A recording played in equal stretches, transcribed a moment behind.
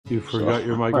You forgot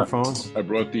your microphone? I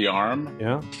brought the arm.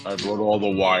 Yeah. I brought all the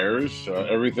wires,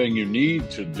 everything you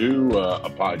need to do a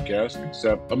podcast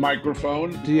except a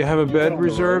microphone. Do you have a bed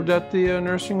reserved at the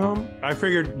nursing home? I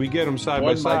figured we get them side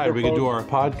by side. We could do our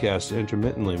podcast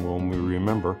intermittently when we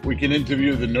remember. We can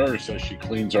interview the nurse as she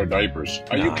cleans our diapers.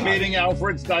 Are you cleaning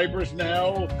Alfred's diapers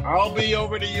now? I'll be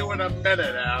over to you in a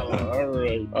minute, Al. All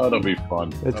right. Oh, that'll be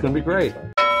fun. It's going to be great.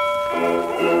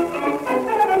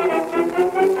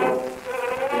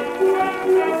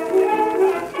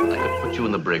 You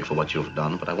in the brig for what you've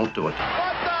done, but I won't do it. What the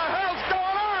hell's going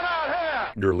on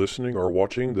out here? You're listening or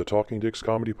watching the Talking Dicks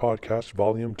Comedy Podcast,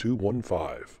 Volume 215.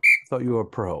 I thought you were a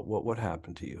pro. What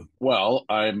happened to you? Well,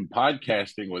 I'm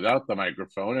podcasting without the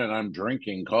microphone, and I'm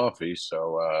drinking coffee,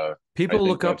 so... People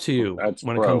look up to you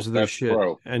when it comes to this shit,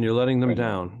 and you're letting them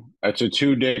down. That's a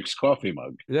Two Dicks coffee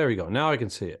mug. There we go. Now I can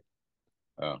see it.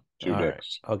 Oh, Two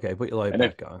Dicks. Right. Okay, put your light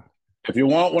back on. If you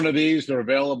want one of these, they're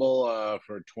available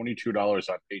for $22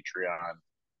 on Patreon.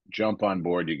 Jump on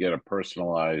board. You get a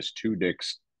personalized Two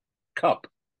Dicks cup.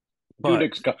 Two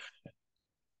Dicks cup.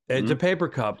 It's a paper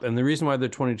cup, and the reason why they're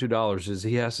 $22 is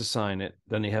he has to sign it,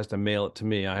 then he has to mail it to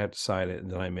me. I have to sign it,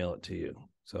 and then I mail it to you.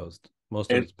 So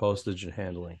most of it's postage and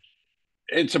handling.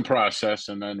 It's a process,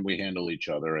 and then we handle each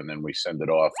other, and then we send it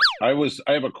off. I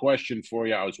have a question for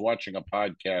you. I was watching a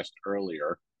podcast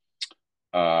earlier.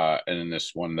 And in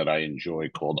this one that I enjoy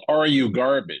called "Are You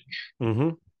Garbage?" Mm-hmm.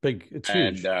 Big, it's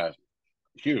huge, and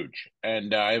huge.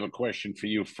 And I have a question for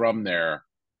you from their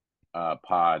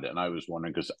pod, and I was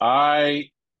wondering because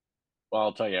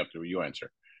I'll tell you after you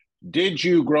answer. Did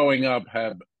you, growing up,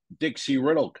 have Dixie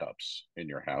Riddle cups in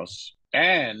your house?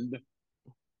 And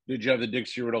did you have the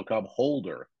Dixie Riddle cup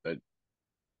holder that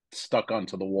stuck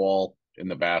onto the wall in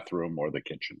the bathroom or the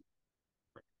kitchen?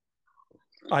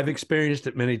 I've experienced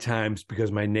it many times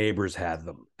because my neighbors had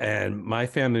them, and my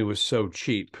family was so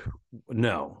cheap.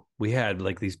 No, we had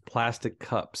like these plastic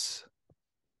cups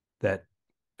that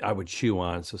I would chew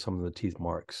on, so some of the teeth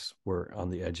marks were on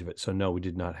the edge of it. So no, we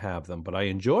did not have them, but I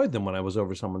enjoyed them when I was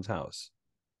over someone's house.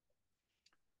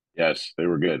 Yes, they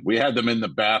were good. We had them in the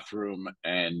bathroom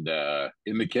and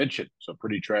in the kitchen, so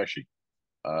pretty trashy.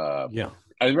 Yeah.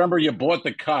 I remember you bought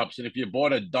the cups, and if you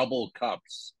bought a double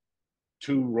cups,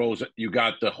 2 rows, you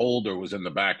got the holder was in the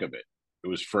back of it. It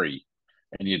was free.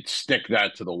 And you'd stick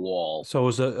that to the wall. So it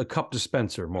was a cup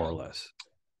dispenser, more or less.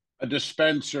 A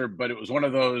dispenser, but it was one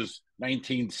of those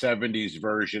 1970s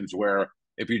versions where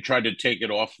if you tried to take it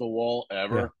off the wall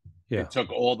it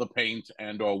took all the paint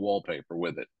and or wallpaper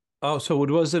with it. Oh, so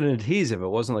it wasn't an adhesive. It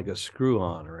wasn't like a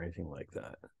screw-on or anything like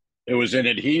that. It was an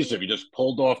adhesive. You just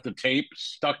pulled off the tape,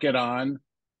 stuck it on.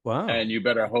 Wow. And you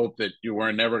better hope that you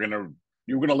were never going to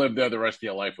you're going to live there the rest of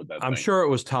your life with that I'm thing. sure it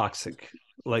was toxic.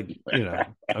 Like,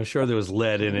 I'm sure there was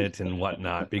lead in it and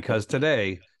whatnot, because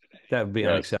today that would be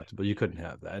unacceptable. You couldn't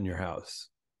have that in your house.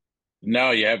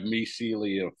 No, you have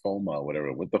mesothelioma,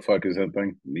 whatever. What the fuck is that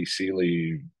thing?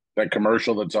 That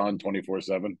commercial that's on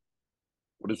 24/7.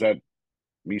 What is that?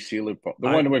 The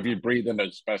one where you breathe in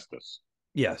asbestos.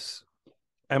 Yes.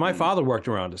 And my father worked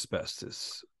around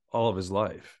asbestos all of his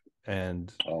life.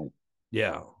 And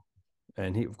yeah.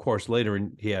 And he, of course, later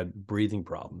he had breathing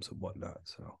problems and whatnot.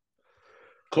 So,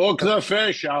 cook the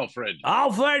fish, Alfred.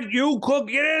 Alfred, you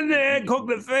get in there, cook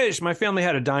the fish. My family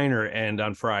had a diner, and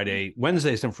on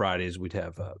Wednesdays and Fridays, we'd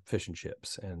have fish and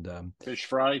chips and fish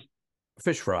fry.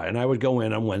 And I would go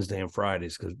in on Wednesday and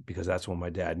Fridays because that's when my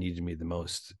dad needed me the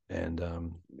most. And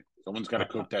someone's got to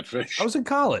cook that fish. I was in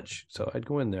college, so I'd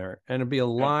go in there, and it'd be a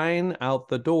line out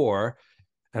the door,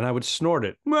 and I would snort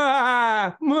it.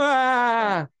 Mwah,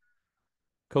 mwah.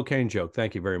 Cocaine joke.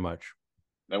 Thank you very much.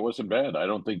 That wasn't bad. I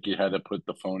don't think you had to put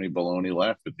the phony baloney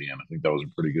laugh at the end. I think that was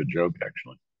a pretty good joke,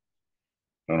 actually.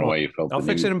 I don't know why you felt. I'll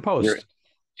fix it in post.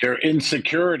 Your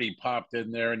insecurity popped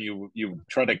in there, and you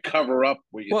try to cover up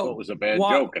what you thought was a bad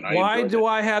joke. And why do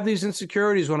I have these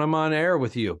insecurities when I'm on air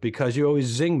with you? Because you always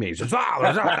zing me. That's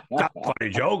not a funny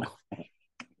joke.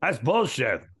 That's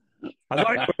bullshit. I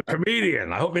thought you were a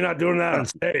comedian. I hope you're not doing that on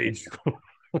stage.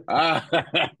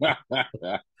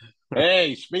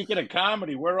 Hey, speaking of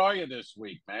comedy, where are you this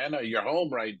week, man? You're home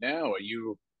right now.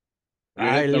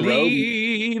 I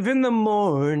leave in the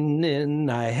morning.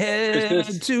 I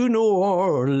head to New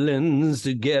Orleans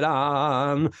to get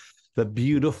on the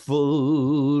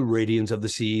beautiful radiance of the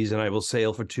seas, and I will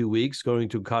sail for 2 weeks, going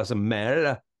to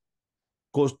Cozumel,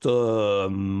 Costa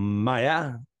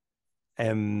Maya,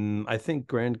 and I think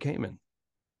Grand Cayman.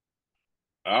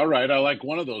 All right, I like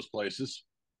one of those places.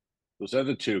 Those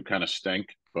other two kind of stink,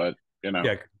 but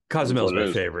yeah, Cozumel's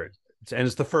my favorite, and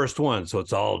it's the first one, so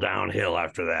it's all downhill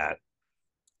after that.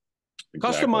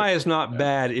 exactly. Customai is not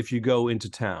bad if you go into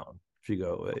town.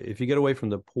 If you get away from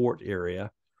the port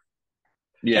area.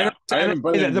 Yeah, I haven't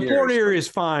been in the years, port area is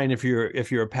fine if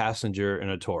you're a passenger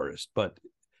and a tourist, but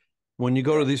when you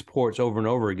go to these ports over and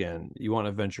over again, you want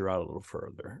to venture out a little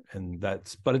further,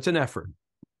 but it's an effort.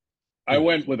 I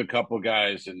went with a couple of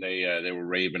guys, and they were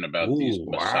raving about these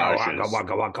massages.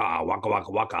 Waka, waka, waka,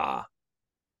 waka, waka.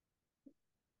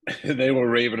 They were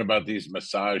raving about these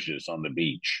massages on the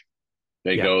beach.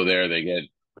 They go there, they get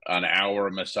an hour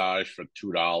massage for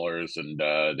 $2, and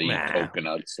they eat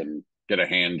coconuts and get a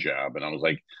hand job. And I was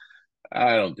like,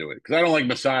 I don't do it because I don't like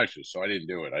massages, so I didn't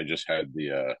do it. I just had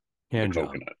the hand job.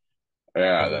 coconut.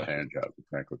 Yeah, the hand job,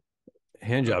 exactly.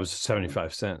 Hand job is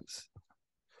 75 cents.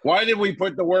 Why did we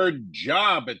put the word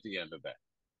job at the end of that?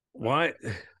 Why?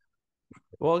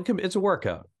 Well, it's a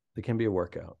workout. It can be a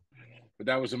workout. But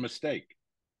that was a mistake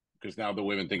because now the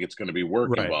women think it's going to be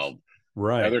work involved.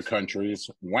 Right. Other countries,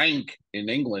 wank. In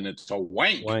England, it's a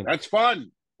wank. That's fun.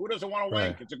 Who doesn't want to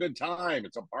wank? It's a good time.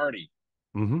 It's a party.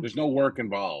 Mm-hmm. There's no work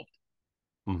involved.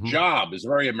 Mm-hmm. Job is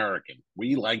very American.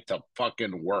 We like to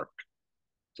fucking work.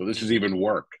 So this is even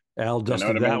work. Al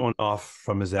dusted that one off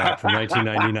from his act from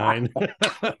 1999.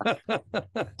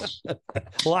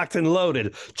 Locked and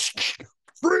loaded.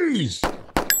 Freeze.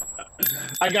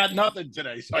 I got nothing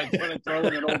today, so I put it through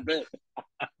an old bit.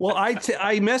 Well, I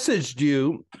messaged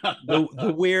you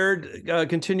the weird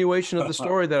continuation of the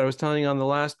story that I was telling on the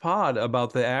last pod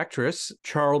about the actress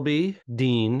Charlby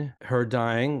Dean, her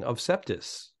dying of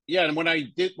sepsis. Yeah, and when I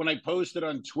posted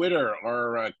on Twitter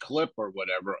our clip or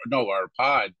whatever, our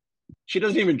pod, she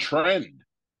doesn't even trend.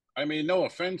 I mean, no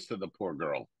offense to the poor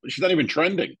girl, she's not even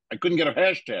trending. I couldn't get a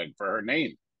hashtag for her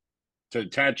name to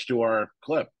attach to our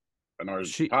clip and our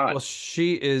pod. Well,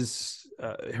 she is.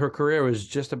 Her career was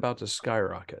just about to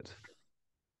skyrocket,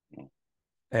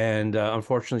 and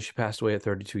unfortunately, she passed away at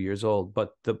 32 years old.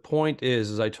 But the point is,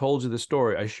 as I told you the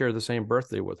story, I share the same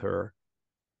birthday with her.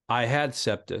 I had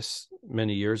sepsis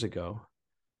many years ago,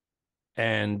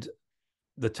 and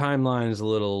the timeline is a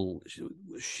little.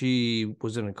 She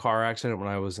was in a car accident when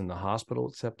I was in the hospital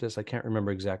with sepsis. I can't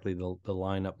remember exactly the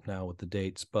lineup now with the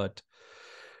dates, but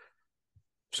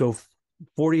so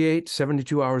 48,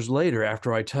 72 hours later,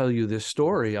 after I tell you this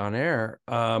story on air,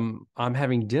 I'm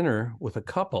having dinner with a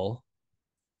couple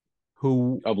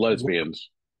of lesbians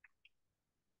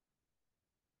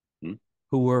who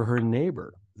were her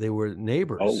neighbor. They were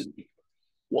neighbors. Oh,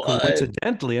 what?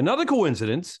 Coincidentally, another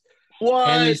coincidence.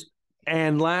 What?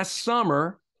 And last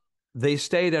summer, they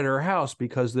stayed at her house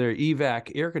because their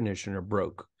evac air conditioner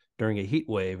broke during a heat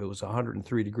wave. It was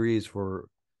 103 degrees for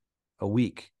a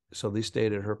week. So they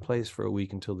stayed at her place for a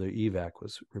week until their evac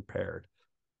was repaired.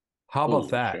 How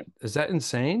about that? Shit. Is that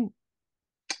insane?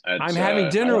 I'm having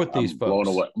dinner with these folks. Blown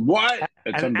away. What?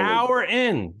 An hour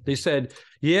in, they said,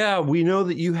 "Yeah, we know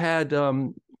that you had,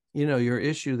 your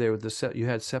issue there with you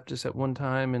had sepsis at one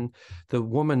time, and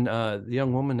the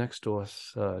young woman next to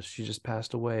us, she just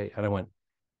passed away." And I went,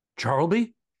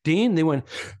 "Charlby Dean?" They went,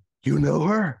 "You know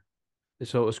her?"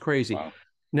 So it was crazy. Wow.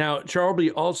 Now,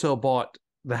 Charlby also bought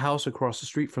the house across the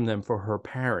street from them for her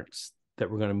parents that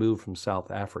were going to move from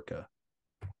South Africa.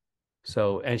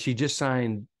 So, and she just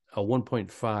signed a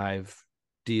 1.5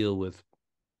 deal with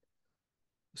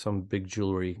some big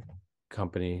jewelry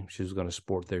company. She was going to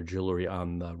sport their jewelry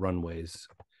on the runways.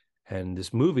 And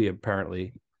this movie,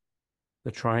 apparently,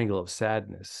 The Triangle of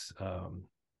Sadness,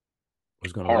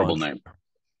 was going to horrible name.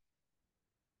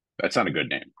 That's not a good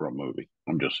name for a movie.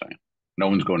 I'm just saying. No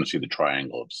one's going to see The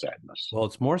Triangle of Sadness. Well,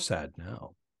 it's more sad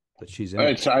now that she's in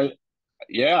it.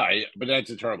 But that's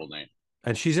a terrible name.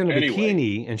 And she's in a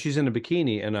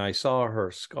bikini, and I saw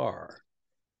her scar.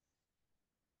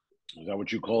 Is that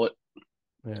what you call it?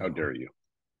 Yeah. How dare you?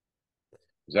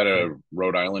 Is that a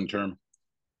Rhode Island term?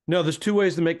 No, there's two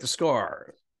ways to make the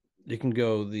scar. You can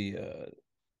go the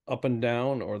up and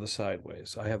down or the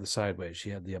sideways. I have the sideways. She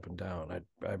had the up and down.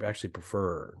 I actually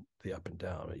prefer the up and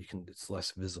down. It's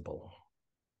less visible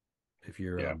if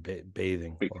you're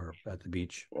bathing or at the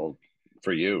beach. Well,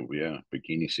 for you,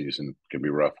 bikini season can be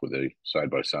rough with a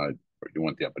side by side. But you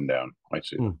want the up and down. I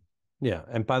see. Yeah,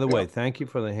 and by the way, thank you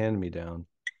for the hand-me-down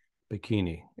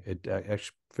bikini. It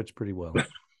actually fits pretty well.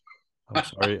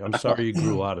 I'm sorry you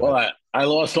grew out of it. Well, I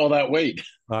lost all that weight.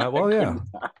 Well, yeah,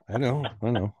 I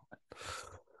know.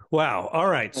 Wow. All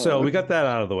right. So we got that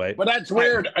out of the way. But that's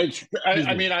weird. I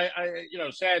mean,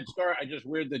 sad story. I just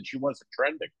weird that she wasn't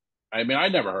trending. I mean, I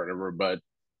never heard of her, but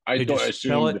I assumed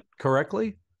spell it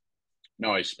correctly.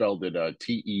 No, I spelled it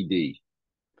Ted.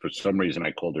 For some reason,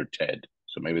 I called her Ted.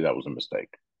 So maybe that was a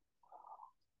mistake.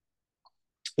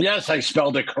 Yes, I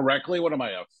spelled it correctly. What am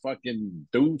I, a fucking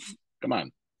doof? Come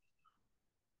on.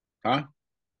 Huh?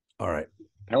 All right.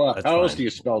 How That's else fine. do you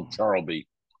spell Charlby?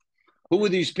 Who were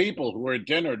these people who were at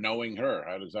dinner knowing her?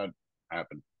 How does that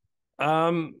happen?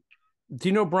 Do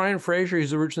you know Brian Fraser?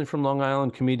 He's originally from Long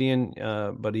Island, comedian,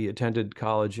 but he attended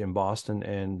college in Boston,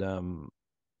 and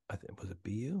I think was it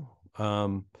BU.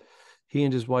 He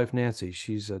and his wife Nancy,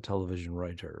 she's a television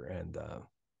writer, and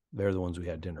they're the ones we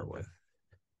had dinner with.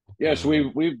 Yes,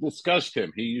 we've discussed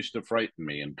him. He used to frighten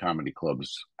me in comedy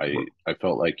clubs. I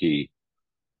felt like it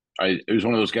was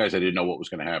one of those guys I didn't know what was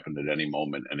going to happen at any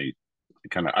moment, and he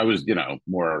kind of I was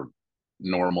more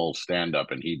normal stand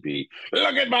up, and he'd be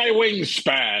look at my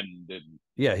wingspan. And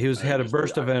yeah, he had a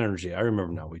burst of energy. I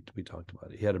remember now. We talked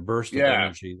about it. He had a burst of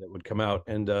energy that would come out,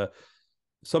 and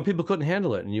some people couldn't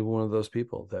handle it, and you were one of those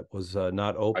people that was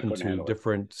not open to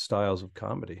different styles of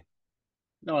comedy.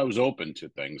 No, I was open to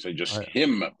things.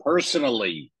 Him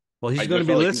personally. Well, he's going to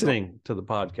be listening to the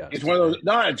podcast. It's one of those.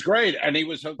 No, it's great, and he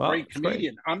was a great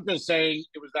comedian. Great. I'm just saying,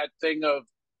 it was that thing of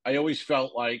I always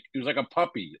felt like he was like a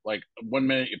puppy. Like 1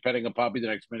 minute you're petting a puppy, the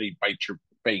next minute he bites your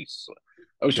face.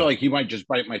 I always felt like he might just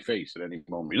bite my face at any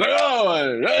moment. He's like,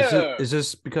 oh, yeah. Is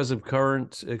this because of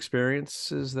current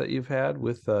experiences that you've had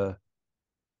with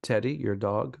Teddy, your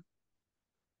dog?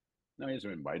 No, he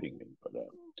hasn't been biting me, but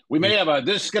we may have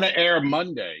this is going to air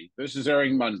Monday. This is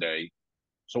airing Monday,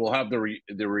 so we'll have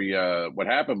what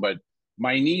happened. But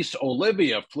my niece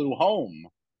Olivia flew home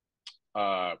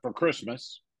for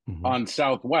Christmas on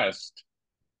Southwest,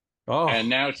 and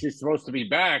now she's supposed to be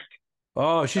back.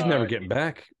 Oh, she's never getting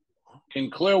back in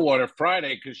Clearwater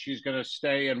Friday because she's going to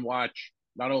stay and watch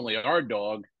not only our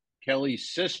dog, Kelly's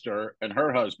sister and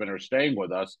her husband are staying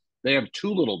with us. They have 2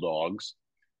 little dogs.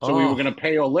 So we were going to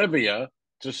pay Olivia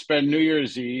to spend New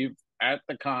Year's Eve at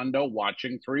the condo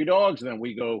watching 3 dogs. And then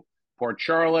we go Port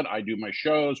Charlotte. I do my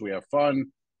shows. We have fun.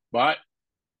 But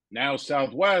now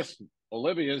Southwest,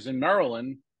 Olivia's in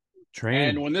Maryland.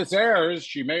 And when this airs,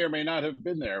 she may or may not have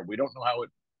been there. We don't know how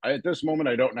at this moment,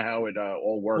 I don't know how it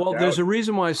all worked out. Well, there's a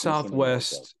reason why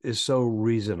Southwest is so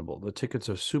reasonable. The tickets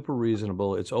are super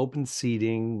reasonable. It's open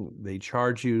seating. They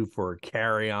charge you for a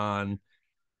carry-on,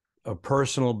 a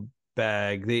personal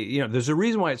bag. There's a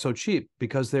reason why it's so cheap,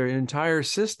 because their entire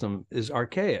system is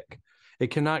archaic.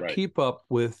 It cannot keep up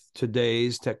with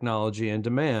today's technology and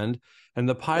demand. And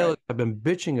the pilots have been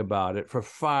bitching about it for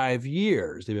 5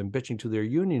 years. They've been bitching to their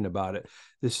union about it.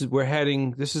 This is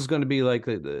going to be like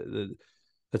the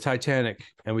Titanic,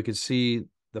 and we could see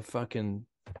the fucking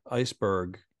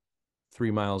iceberg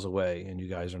 3 miles away, and you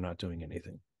guys are not doing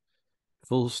anything.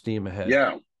 Full steam ahead.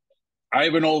 Yeah. I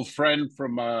have an old friend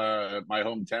from my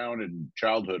hometown and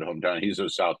childhood hometown. He's a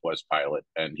Southwest pilot,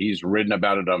 and he's written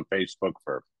about it on Facebook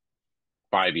for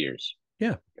 5 years.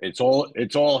 Yeah, it's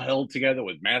all held together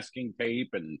with masking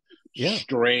tape and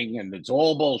string, and it's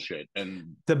all bullshit.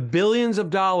 And the billions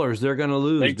of dollars they're going to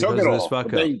lose because of this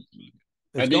fuck up.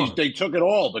 They took it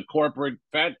all. The corporate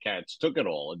fat cats took it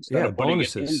all instead of putting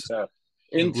bonuses it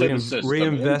into the system.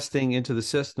 Reinvesting into the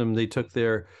system, they took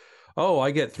their.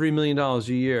 I get $3 million a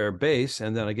year base,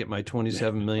 and then I get my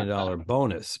 $27 million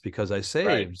bonus because I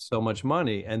saved so much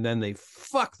money, and then they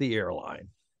fuck the airline.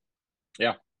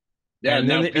 Yeah. Yeah. And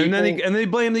then they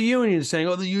blame the union, saying,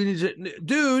 the union's,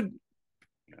 dude.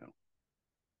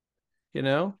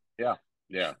 Yeah.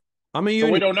 Yeah. I'm a union.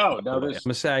 So we don't know. I'm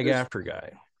a SAG-AFTRA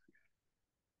guy.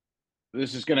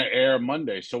 This is going to air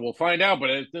Monday, so we'll find out.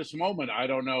 But at this moment, I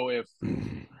don't know if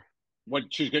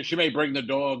she may bring the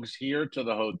dogs here to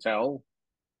the hotel.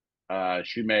 Our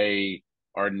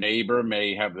neighbor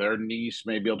may have their niece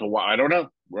may be able to watch. I don't know.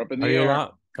 We're up in the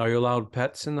air. Are you allowed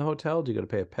pets in the hotel? Do you got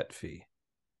to pay a pet fee?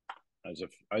 As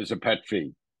a pet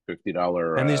fee,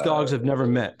 $50. And these dogs have never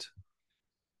met.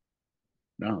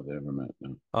 No, they never met.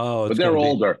 No. Oh, but they're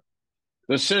older.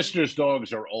 The sister's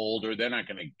dogs are older. They're not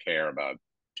going to care about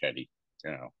Teddy,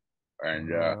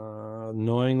 And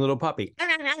annoying little puppy.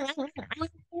 Never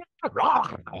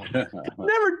done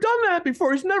that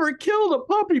before. He's never killed a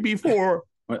puppy before.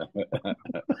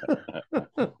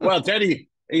 Well, Teddy,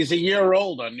 he's a year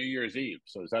old on New Year's Eve.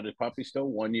 So is that his puppy still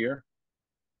 1 year?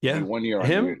 Yeah. 1 year.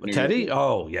 Him? Teddy?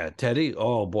 Oh, yeah. Teddy.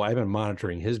 Oh, boy. I've been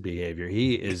monitoring his behavior.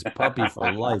 He is puppy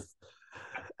for life.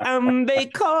 They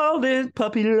called it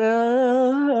puppy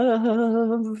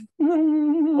love.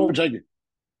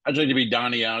 I'd like to be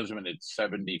Donny Osmond at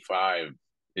 75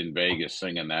 in Vegas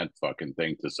singing that fucking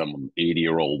thing to some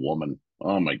 80-year-old woman.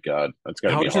 Oh, my God. That's got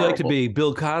to be horrible. How would you like to be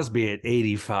Bill Cosby at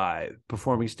 85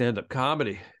 performing stand-up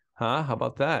comedy? Huh? How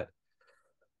about that?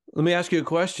 Let me ask you a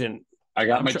question. I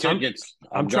got my tickets.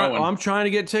 I'm trying to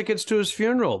get tickets to his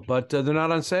funeral, but they're not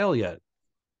on sale yet.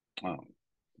 Oh,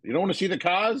 you don't want to see the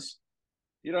Cos?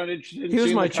 You're not interested in He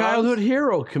was my childhood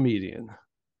hero comedian.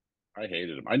 I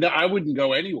hated him. I wouldn't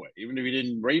go anyway, even if he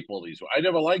didn't rape all these. I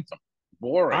never liked him.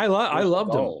 Boring. I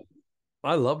loved him.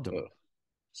 I loved him.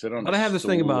 Sit on. But I have this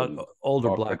thing about older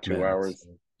talk black for 2 men. hours.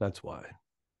 That's why.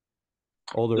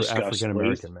 Older African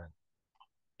American men.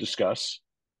 Discuss.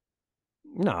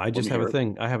 No, I just have a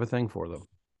thing. I have a thing for them.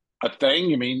 A thing?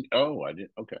 You mean? Oh, I did.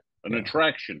 Okay, an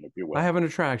attraction, if you will. I have an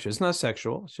attraction. It's not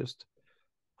sexual. It's just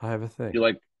I have a thing. You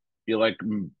like?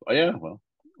 Oh, yeah. Well,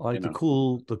 I like the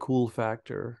cool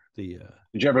factor. Did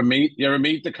you ever meet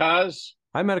the Kaz?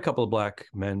 I met a couple of black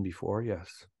men before.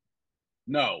 Yes.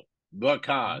 No, the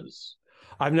Kaz.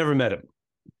 I've never met him.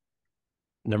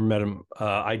 Never met him.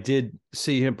 I did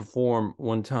see him perform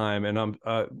one time, and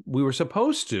we were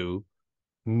supposed to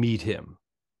meet him.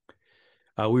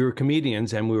 We were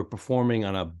comedians, and we were performing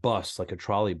on a bus, like a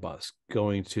trolley bus,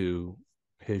 going to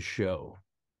his show.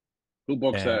 Who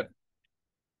books that?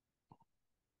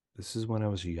 This is when I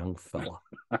was a young fella.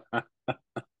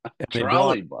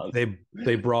 Trolley bus.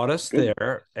 They brought us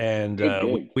there, and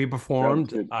we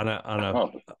performed on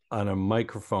a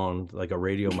microphone, like a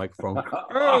radio microphone.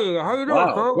 Hey, how you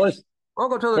doing, folks?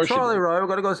 Welcome to the trolley ride. We're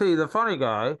gonna go see the funny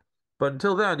guy, but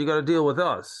until then, you got to deal with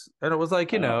us. And it was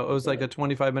like, it was like a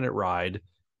 25-minute ride,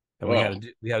 and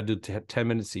we had to do 10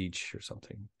 minutes each or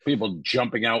something. People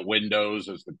jumping out windows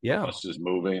as the bus is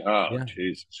moving. Oh,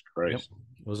 Jesus Christ! Yep.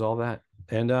 It was all that,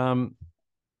 and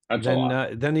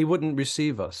then he wouldn't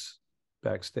receive us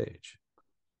backstage.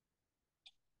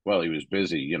 Well, he was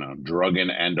busy, drugging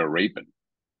and a raping.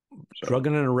 So.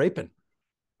 Drugging and a raping.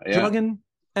 Yeah. Drugging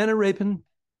and a raping.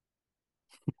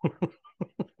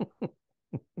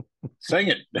 Sing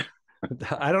it.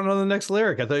 I don't know the next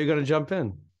lyric. I thought you were going to jump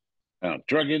in.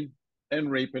 Drugging and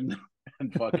raping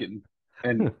and fucking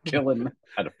and killing.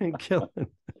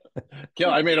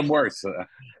 I made him worse.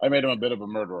 I made him a bit of a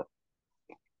murderer.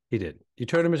 He did. You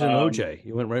turned him into an OJ.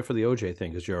 You went right for the OJ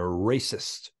thing because you're a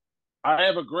racist. I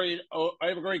have a great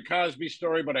Cosby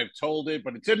story, but I've told it.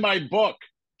 But it's in my book.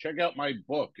 Check out my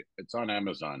book. It's on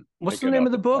Amazon. What's the name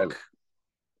of the book?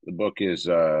 The book is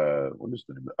what is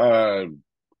the name?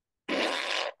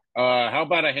 How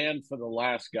about a hand for the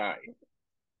last guy?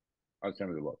 I'll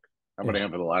send you the book. How about a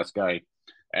hand for the last guy?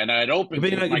 And I'd open.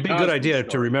 It'd be a good idea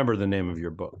to remember the name of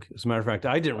your book. As a matter of fact,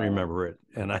 I didn't remember it,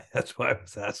 and that's why I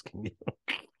was asking you.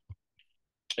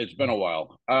 It's been a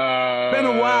while.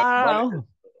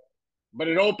 But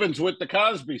it opens with the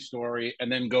Cosby story and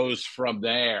then goes from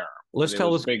there. Let's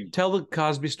tell the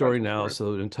Cosby story now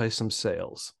so it entice some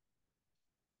sales.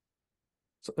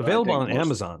 It's available on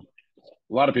Amazon.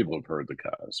 A lot of people have heard the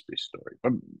Cosby story,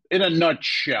 but in a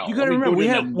nutshell, you got to remember we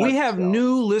have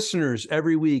new listeners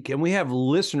every week, and we have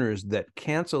listeners that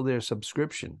cancel their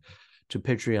subscription to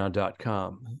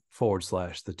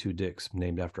patreon.com/the two dicks,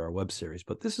 named after our web series.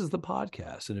 But this is the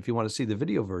podcast, and if you want to see the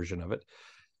video version of it,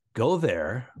 go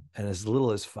there, and as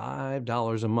little as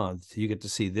 $5 a month, you get to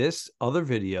see this, other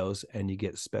videos, and you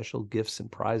get special gifts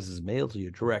and prizes mailed to you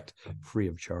direct, free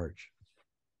of charge.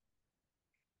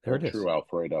 There it is. True,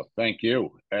 Alfredo. Thank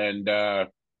you. And I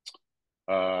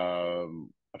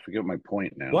forget my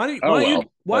point now. Why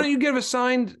don't you give a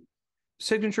signed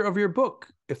signature of your book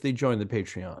if they join the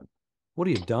Patreon? What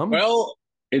are you, dumb? Well,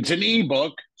 it's an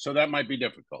ebook, so that might be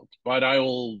difficult. But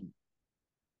I'll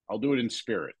do it in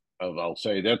spirit. I'll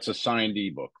say that's a signed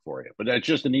ebook for you. But that's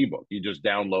just an ebook. You just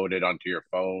download it onto your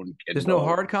phone. Kindle, there's no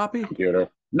hard copy? Computer.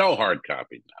 No hard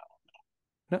copy,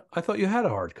 no. I thought you had a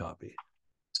hard copy.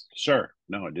 Sir,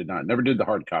 no, I did not. Never did the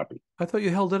hard copy. I thought you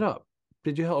held it up.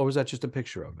 Did you? Or was that just a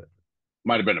picture of it?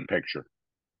 Might have been a picture.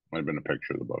 Might have been a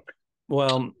picture of the book.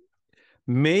 Well,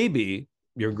 maybe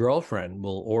your girlfriend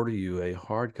will order you a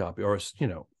hard copy or,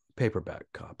 paperback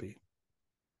copy.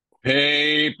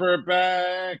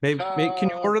 Paperback. Maybe can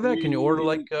you order that? Can you order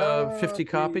like 50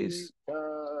 copies?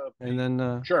 And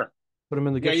then sure, put them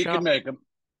in the gift shop? You can make them.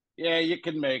 Yeah, you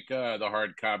can make the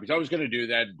hard copies. I was going to do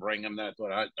that, bring them. That's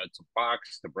a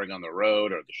box to bring on the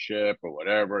road or the ship or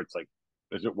whatever. It's like,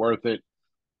 is it worth it?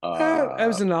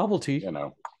 As a novelty,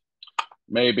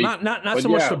 maybe not so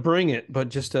much to bring it, but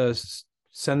just to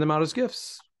send them out as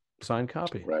gifts, signed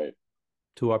copy, right,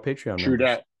 to our Patreon. True members.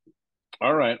 that.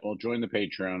 All right, well, join the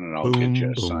Patreon, and I'll get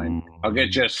you a signed. I'll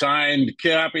get you a signed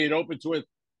copy. It opens with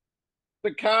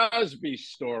the Cosby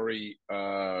story.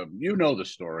 You know the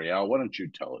story, Al. Why don't you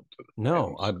tell it to the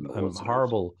No, I'm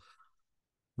horrible.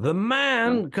 The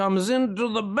man comes into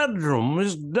the bedroom.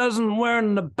 He doesn't wear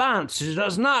the pants. He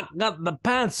does not got the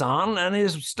pants on, and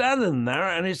he's standing there,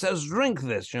 and he says, "Drink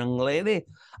this, young lady.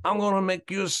 I'm going to make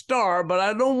you a star, but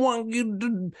I don't want you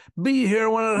to be here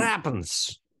when it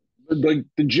happens." Like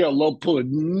the Jello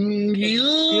pudding.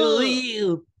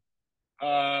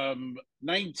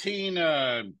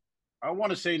 19 I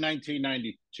want to say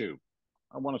 1992.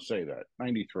 I want to say that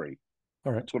 93.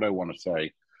 All right. That's what I want to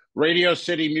say. Radio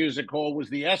City Music Hall was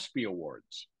the ESPY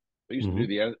Awards. They used to do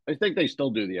the. I think they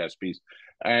still do the ESPYs,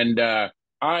 and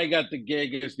I got the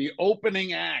gig as the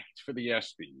opening act for the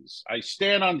ESPYs. I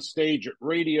stand on stage at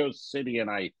Radio City, and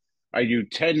I do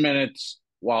 10 minutes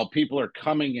while people are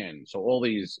coming in. So all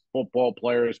these football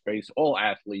players, all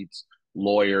athletes,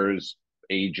 lawyers,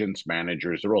 agents,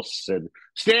 managers, they're all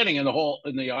standing in the hall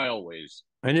in the aisleways.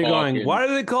 And you're going, why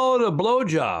do they call it a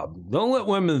blowjob? Don't let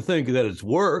women think that it's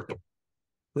work.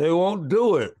 They won't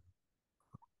do it.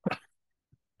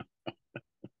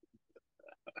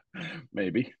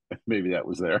 Maybe that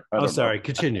was there. Oh, sorry.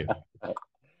 Continue.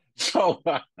 So,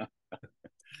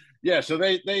 yeah. So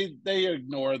they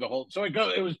ignore the whole. So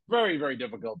it was very, very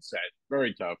difficult set,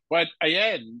 very tough. But I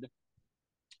end,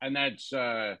 and that's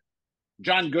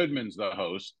John Goodman's the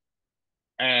host,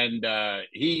 and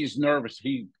he's nervous.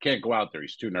 He can't go out there.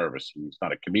 He's too nervous. He's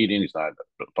not a comedian. He's not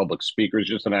a public speaker. He's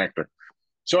just an actor.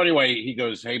 So anyway, he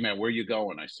goes, "Hey man, where are you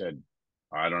going?" I said,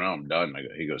 "I don't know. I'm done."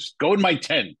 He goes, "Go in my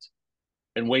tent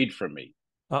and wait for me."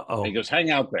 Uh-oh. He goes,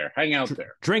 "Hang out there. Hang out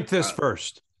there. Drink this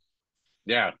first."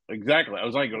 Yeah, exactly. I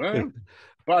was like,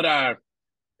 but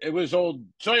it was old.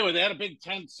 So anyway, they had a big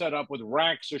tent set up with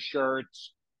racks of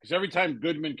shirts. Because every time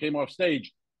Goodman came off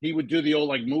stage, he would do the old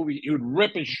movie. He would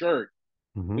rip his shirt,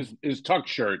 his tuck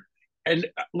shirt, and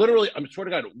literally, I swear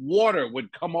to God, water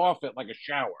would come off it like a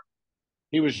shower.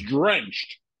 He was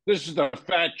drenched. This is the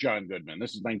fat John Goodman.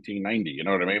 This is 1990. You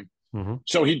know what I mean?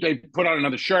 So they put on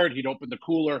another shirt. He'd open the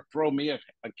cooler, throw me a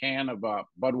can of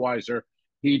Budweiser.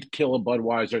 He'd kill a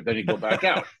Budweiser. Then he'd go back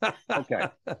out. Okay.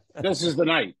 This is the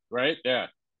night, right? Yeah.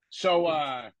 So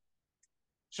I'm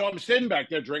sitting back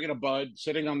there drinking a Bud,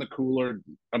 sitting on the cooler.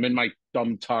 I'm in my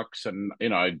dumb tux, and,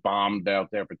 I bombed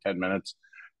out there for 10 minutes.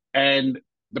 And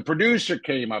the producer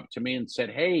came up to me and said,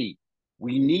 "Hey,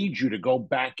 we need you to go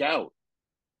back out.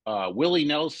 Willie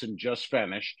Nelson just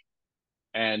finished,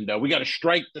 and we got to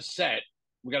strike the set.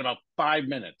 We got about 5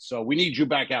 minutes, so we need you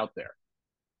back out there."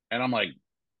 And I'm like,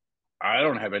 "I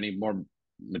don't have any more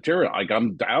material. Like,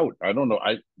 I'm out. I don't know.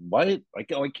 I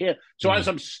can't." So as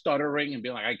I'm stuttering and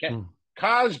being like, "I can't,"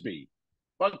 Cosby,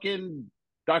 fucking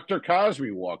Dr.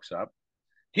 Cosby walks up,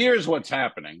 here's what's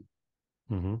happening,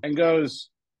 and goes,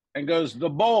 "The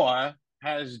boy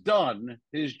has done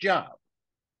his job,"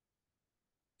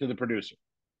 to the producer.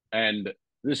 And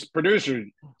this producer,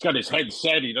 he's got his head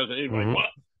set. He doesn't. He's like,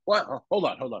 "What? Hold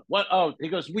on. What?" Oh, he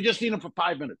goes, "We just need him for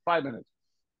 5 minutes. 5 minutes."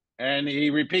 And he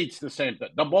repeats the same thing.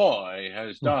 "The boy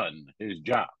has done his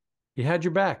job." He had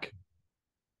your back.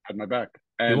 Had my back.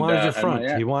 And, he wanted your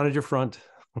front. He wanted your front.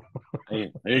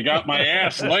 He got my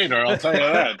ass later, I'll tell you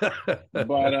that.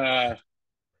 But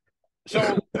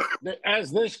so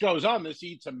as this goes on, this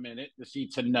eats a minute. This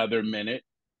eats another minute.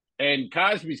 And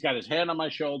Cosby's got his hand on my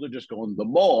shoulder, just going, "The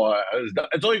boy has done."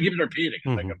 It's all he keeps repeating,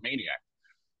 like a maniac.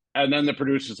 And then the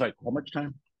producer's like, "How much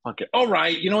time?" "Okay. All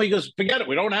right." He goes, "Forget it.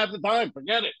 We don't have the time.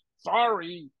 Forget it.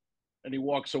 Sorry." And he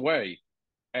walks away.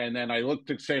 And then I look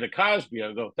to say to Cosby,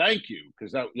 I go, "Thank you."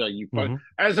 Because that,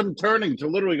 as I'm turning to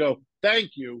literally go,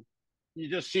 "Thank you," you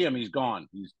just see him. He's gone.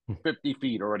 He's 50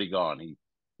 feet already gone. He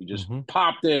just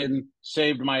popped in,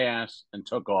 saved my ass, and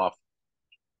took off.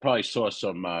 Probably saw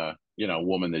some,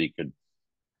 woman that he could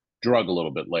drug a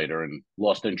little bit later and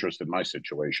lost interest in my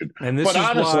situation. And this is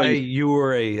honestly, why you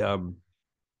were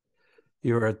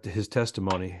you were at his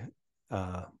testimony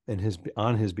on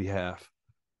his behalf,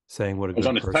 saying what a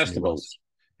good person he was.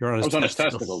 You're on his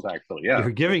testicles, actually. Yeah. You're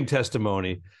giving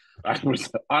testimony. I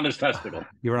was on his testicles.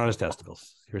 You were on his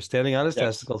testicles. You were standing on his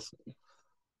testicles.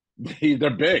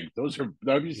 They're big.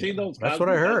 Have you seen those? That's what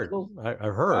I heard.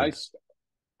 I've heard.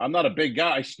 I'm not a big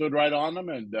guy. I stood right on them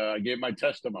and gave my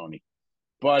testimony.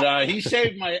 But he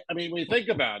saved when you think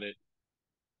about it,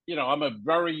 I'm a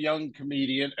very young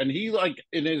comedian. And he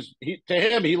to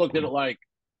him, he looked at it like,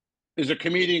 is a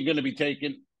comedian going to be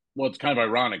taken? Well, it's kind of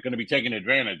ironic, going to be taken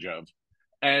advantage of.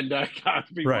 And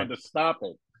Cosby wanted to stop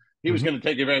it. He was going to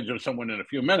take advantage of someone in a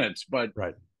few minutes, but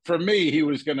for me, he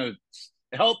was going to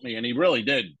help me, and he really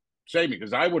did save me,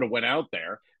 because I would have went out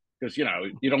there, because you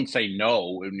don't say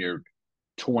no when you're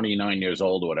 29 years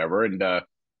old or whatever, and I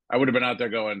would have been out there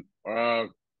going, "I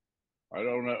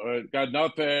don't know, got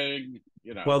nothing."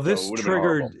 Well, this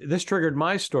triggered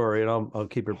my story, and I'll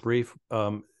keep it brief.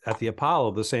 At the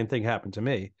Apollo, the same thing happened to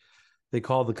me. They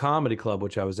called the comedy club,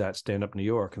 which I was at, Stand Up New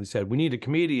York, and they said, "We need a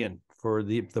comedian for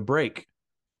the break."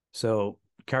 So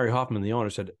Carrie Hoffman, the owner,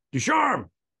 said, "Ducharme."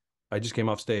 I just came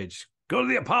off stage. "Go to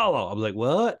the Apollo." I was like,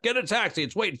 "What?" "Get a taxi.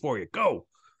 It's waiting for you. Go."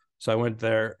 So I went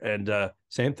there, and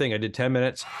same thing. I did 10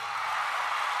 minutes.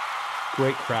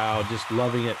 Great crowd, just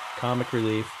loving it. Comic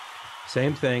relief.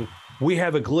 Same thing. We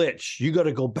have a glitch. You got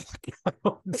to go back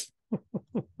out.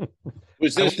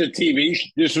 Was this the TV?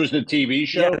 This was the TV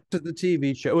show. Yeah, this is the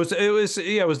TV show.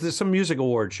 It was some music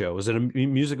award show. Was it a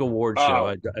music award show?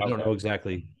 I don't know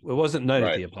exactly. It wasn't Night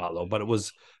at the Apollo, but it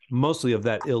was mostly of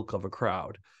that ilk of a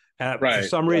crowd. For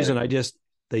some reason,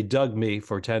 they dug me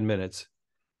for 10 minutes,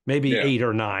 maybe 8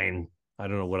 or 9. I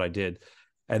don't know what I did.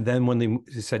 And then when they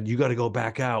said, you got to go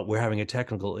back out, we're having a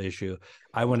technical issue,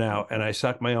 I went out and I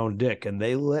sucked my own dick, and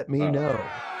they let me know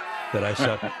that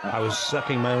I was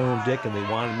sucking my own dick, and they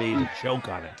wanted me to choke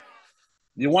on it.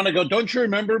 You want to go? Don't you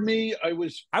remember me? I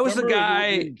was the guy.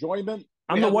 Enjoyment.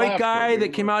 I'm the white guy that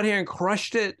came out here and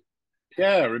crushed it.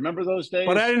 Yeah, remember those days?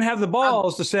 But I didn't have the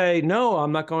balls to say, no,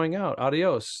 I'm not going out.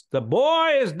 Adios. The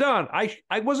boy is done.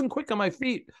 I wasn't quick on my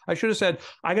feet. I should have said,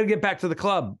 I got to get back to the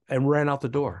club, and ran out the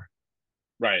door.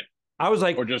 Right. I was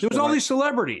like, there was all these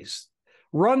celebrities.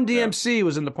 Run DMC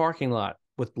was in the parking lot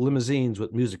with limousines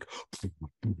with music.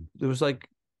 It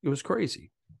was crazy.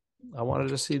 I wanted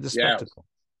to see the spectacle.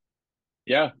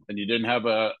 Yeah, and you didn't have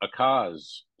a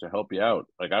cause to help you out.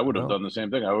 Like, I would have done the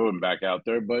same thing. I wouldn't back out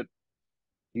there, but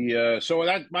so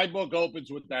that my book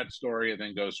opens with that story and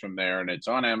then goes from there, and it's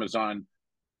on Amazon.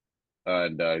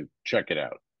 And check it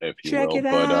out if you will.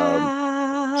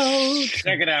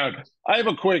 Check it out. I have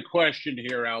a quick question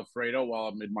here, Alfredo, while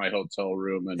I'm in my hotel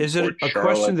room. Is it a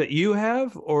question that you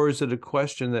have, or is it a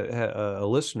question that a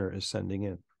listener is sending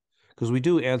in? Because we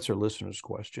do answer listeners'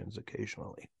 questions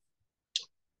occasionally.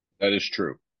 That is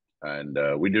true. And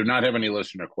we do not have any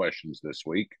listener questions this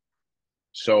week.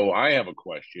 So I have a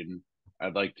question.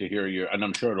 I'd like to hear you, and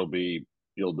I'm sure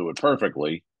you'll do it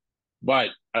perfectly. But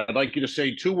I'd like you to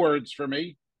say 2 words for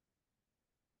me.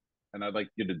 And I'd like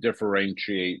you to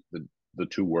differentiate the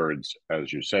 2 words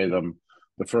as you say them.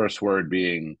 The first word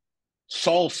being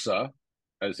salsa,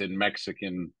 as in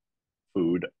Mexican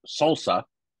food, salsa,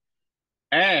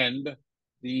 and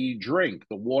the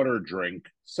water drink,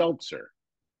 seltzer.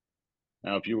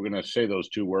 Now, if you were going to say those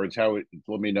 2 words, let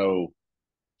me know,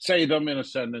 say them in a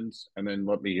sentence, and then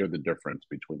let me hear the difference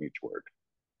between each word,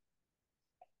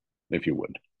 if you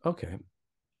would. Okay.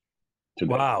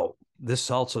 Today. Wow. This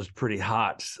seltzer is pretty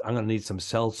hot. I'm going to need some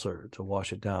seltzer to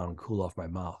wash it down and cool off my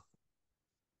mouth.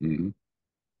 Mm-hmm.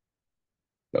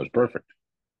 That was perfect.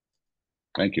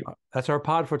 Thank you. That's our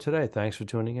pod for today. Thanks for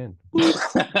tuning in.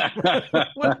 what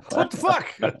the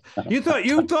fuck? You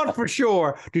thought for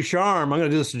sure Ducharme. I'm going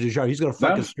to do this to Ducharme. He's going to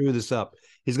fucking screw this up.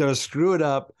 He's going to screw it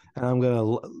up, and I'm going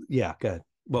to. Yeah, go ahead.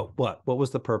 Well, what was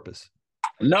the purpose?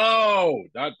 No,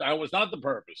 that was not the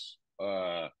purpose.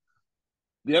 The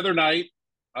other night,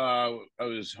 I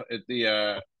was at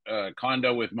the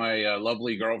condo with my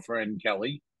lovely girlfriend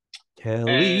Kelly.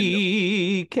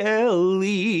 Kelly.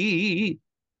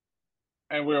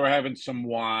 And we were having some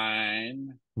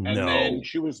wine, and then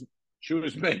she was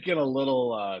making a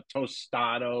little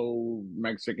tostado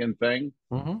Mexican thing,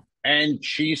 and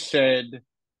she said,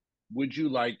 "Would you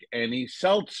like any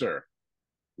seltzer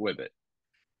with it?"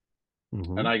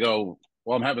 And I go,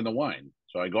 "Well, I'm having the wine,"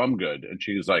 so I go, "I'm good." And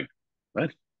she's like,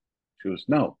 "What?" She goes,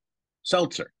 "No,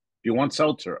 seltzer. Do you want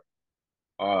seltzer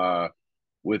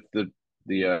with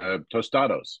the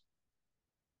tostados?"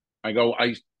 I go,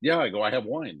 I have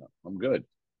wine. I'm good.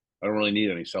 I don't really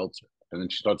need any seltzer. And then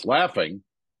she starts laughing.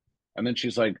 And then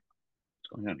she's like, what's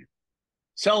going on here?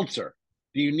 Seltzer.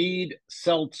 Do you need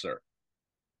seltzer?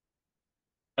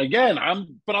 Again,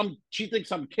 she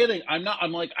thinks I'm kidding. I'm not.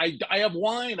 I'm like, I have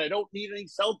wine. I don't need any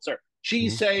seltzer.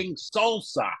 She's saying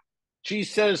salsa. She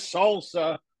says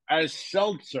salsa as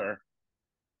seltzer.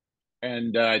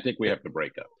 And I think we have to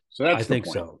break up. So that's the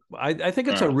point. So. I think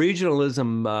it's a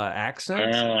regionalism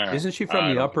accent. Isn't she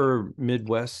from the upper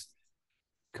Midwest,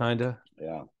 kind of?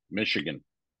 Yeah, Michigan.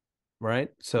 Right?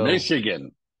 So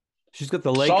Michigan. She's got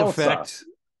the lake effect.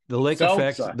 The lake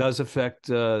effect does affect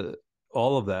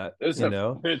all of that, It's I'm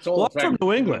from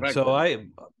New England, so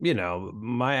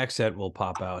my accent will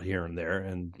pop out here and there,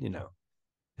 and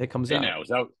it comes out. Now, is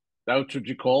that what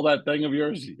you call that thing of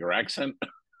yours? Your accent?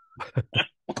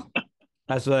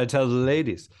 That's what I tell the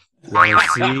ladies. Want to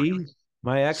see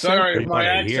my accent? Sorry, my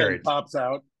accent pops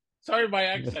out. Sorry, my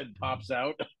accent pops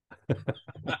out.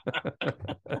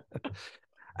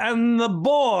 And the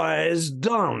boy's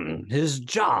done his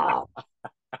job.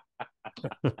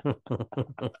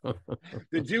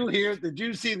 Did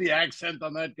you see the accent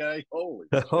on that guy?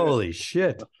 Holy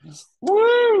shit.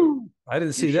 Woo! I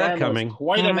didn't see that coming.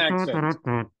 Quite an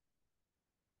accent.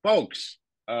 Folks,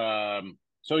 so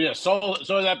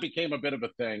that became a bit of a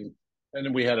thing. And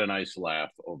then we had a nice laugh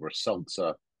over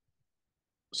salsa.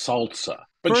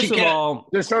 But First she of can't. all,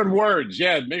 There's certain words.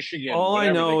 Yeah, Michigan. all I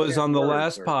whatever, know they is can't on the words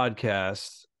last or-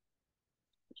 podcast,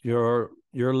 your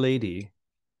lady,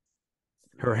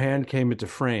 her hand came into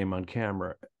frame on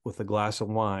camera with a glass of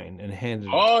wine and handed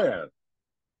it Oh yeah.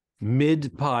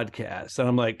 mid podcast, and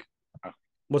I'm like,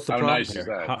 "What's the How problem nice is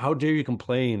here? that? How dare you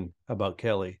complain about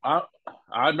Kelly?"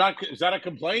 I'm not. Is that a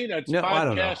complaint? That's No, I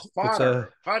don't know. podcast It's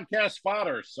fodder. Podcast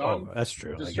fodder, son. Oh, that's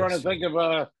true. I Just trying to guess. think of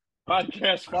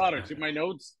podcast fodder. See my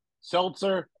notes.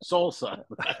 Seltzer, salsa.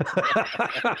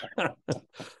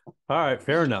 All right,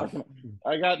 fair enough.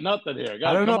 I got nothing here.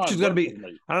 I don't know if on, she's gonna work be. with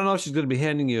me. I don't know if she's gonna be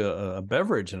handing you a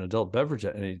beverage, an adult beverage,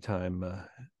 at any time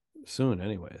soon.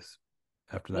 Anyways,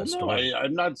 after that Well, no, story.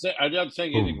 I'm not saying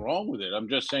anything Boom. wrong with it. I'm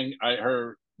just saying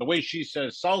the way she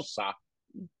says salsa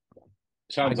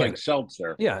sounds get like it.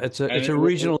 seltzer. Yeah, it's a And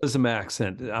regionalism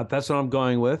accent. That's what I'm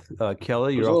going with.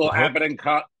 Kelly, It you're was a off little the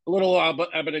hook.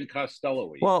 Abbott and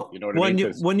Costello-y. Well, You know what I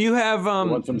mean? when you have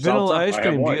want some vanilla salsa? ice I have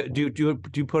cream, one. do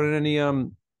you put in any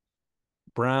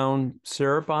brown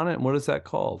syrup on it? What is that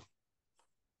called?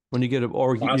 When you get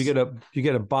you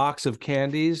get a box of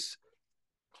candies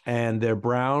and they're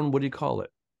brown, what do you call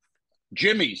it?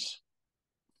 Jimmy's.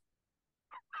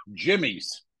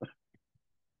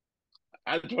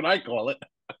 That's what I call it.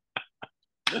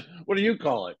 What do you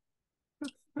call it?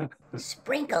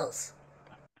 Sprinkles.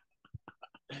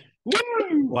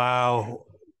 Woo! Wow.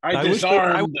 I wish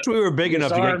we were big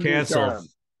enough to get disarmed canceled. Ducharme.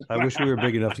 I wish we were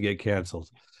big enough to get canceled.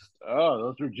 Oh,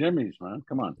 those are Jimmy's, man.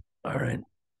 Come on. All right.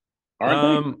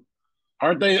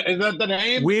 Aren't they? Is that the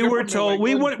name? We They're were from told New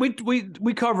England?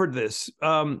 we covered this.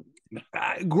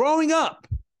 Growing up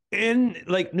in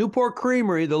like Newport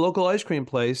Creamery, the local ice cream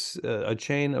place, a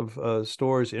chain of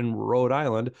stores in Rhode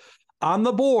Island, on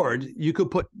the board you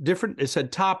could put different. It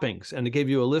said toppings, and it gave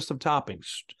you a list of toppings.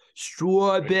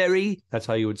 Strawberry. That's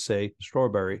how you would say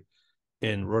strawberry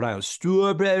in Rhode Island.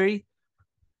 Strawberry,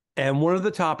 and one of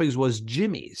the toppings was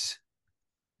Jimmy's.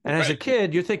 And as a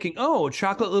kid, you're thinking, "Oh, a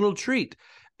chocolate little treat,"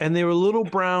 and they were little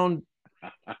brown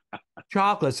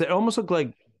chocolates that almost looked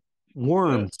like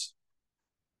worms.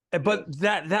 But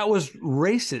that was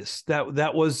racist.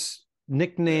 That was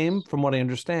nicknamed, from what I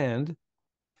understand,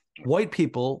 white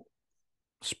people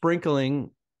sprinkling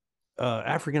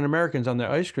African Americans on their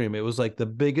ice cream. It was like the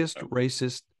biggest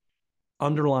racist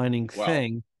underlining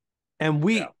thing. And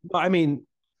I mean,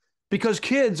 because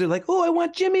kids are like, "Oh, I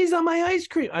want Jimmy's on my ice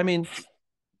cream." I mean,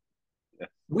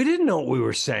 we didn't know what we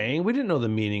were saying. We didn't know the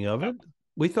meaning of it.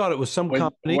 We thought it was some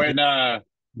company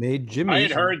made Jimmy's. I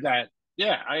had heard that.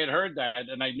 Yeah, I had heard that,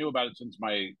 and I knew about it since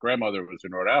my grandmother was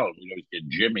in Rhode Island. We always get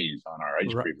Jimmy's on our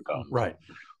ice cream cones. Right.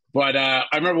 But I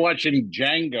remember watching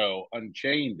Django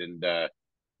Unchained, and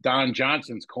Don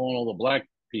Johnson's calling all the black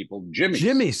people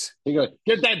Jimmy's. He goes,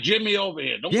 "Get that Jimmy over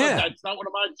here. Don't let that. It's not one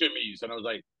of my Jimmy's." And I was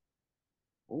like,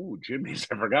 "Oh, Jimmy's.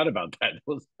 I forgot about that."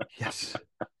 Yes.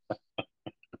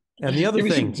 And the other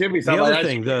thing,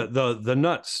 the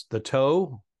nuts, the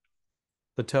toe,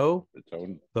 the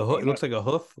hoof. It looks like a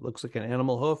hoof. It looks like an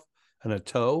animal hoof and a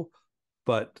toe,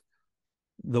 but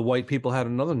the white people had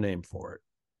another name for it.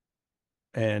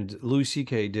 And Louis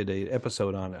C.K. did an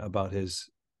episode on it about his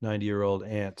 90-year-old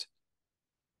aunt.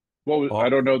 Well, I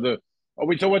don't know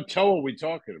what toe are we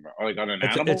talking about? Like on an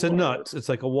animal? It's a nut. It's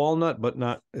like a walnut, but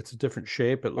not. It's a different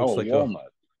shape. It looks like a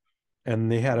walnut.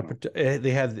 And they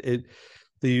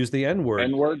use the N-word.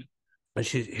 N-word? And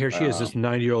she is, this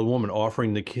 90-year-old woman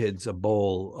offering the kids a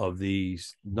bowl of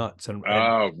these nuts. And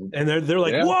they're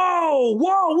like, whoa,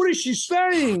 what is she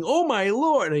saying? Oh, my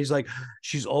Lord. And he's like,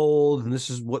 she's old, and this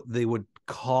is what they would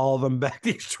call them back.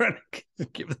 He's trying to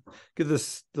give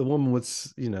the woman with,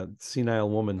 senile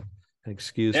woman an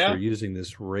excuse for using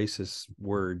this racist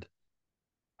word.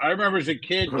 I remember as a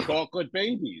kid, chocolate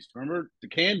babies. Remember the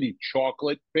candy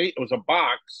chocolate? It was a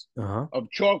box of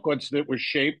chocolates that were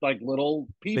shaped like little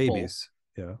people. Babies,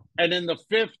 yeah. And in the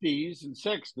 50s and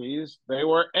 60s, they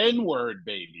were N-word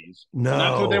babies. No. And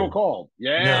that's what they were called.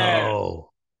 Yeah. No.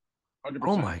 100%.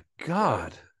 Oh, my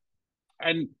God.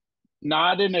 And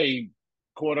not in a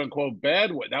quote-unquote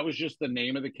bad way. That was just the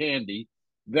name of the candy.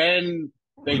 Then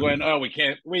they went,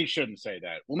 we shouldn't say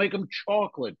that. We'll make them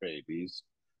chocolate babies.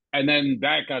 And then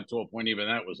that got to a point, even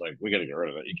that was like, we got to get rid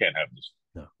of that. You can't have this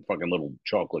fucking little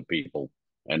chocolate people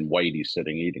and Whitey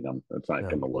sitting eating them. That's not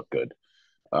going to look good.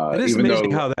 It is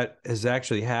amazing how that has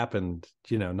actually happened,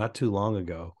 not too long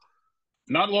ago.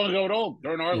 Not long ago at all.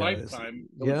 During our lifetime,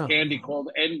 there was candy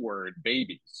called N-word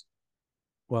babies.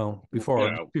 Well, before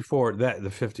that, the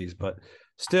 50s, but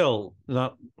still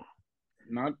not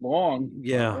long.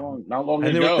 Yeah. Not long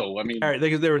ago.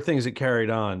 There were things that carried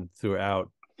on throughout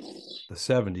the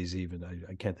 70s even.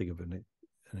 I can't think of an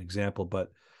example,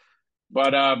 but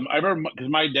But I remember because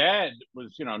my dad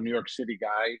was, New York City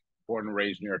guy, born and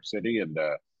raised in New York City, and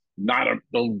not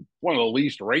one of the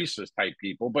least racist type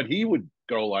people. But he would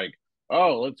go like,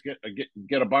 "Oh, let's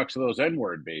get a box of those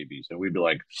N-word babies," and we'd be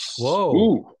like, Whoa.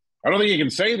 "Ooh, I don't think you can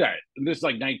say that." And this is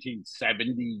like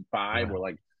 1975. Wow. We're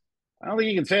like, "I don't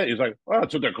think you can say it." He's like, "Oh,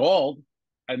 that's what they're called."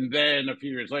 And then a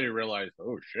few years later, he realized,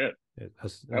 "Oh shit,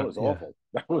 that was awful.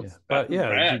 That was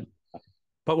bad."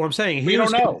 But what I'm saying, But you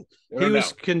don't know. He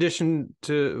was conditioned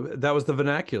to, that was the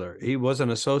vernacular. He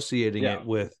wasn't associating it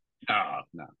with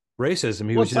no. racism.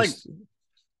 He was just.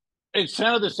 It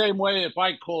sounded the same way if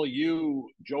I call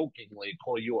you jokingly,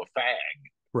 call you a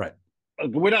fag. Right.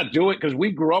 We're not doing it because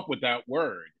we grew up with that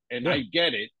word, and I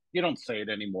get it. You don't say it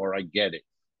anymore. I get it.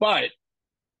 But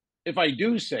if I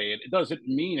do say it, it doesn't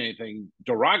mean anything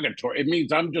derogatory. It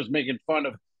means I'm just making fun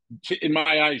of, in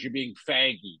my eyes, you're being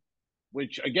faggy,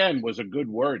 which again was a good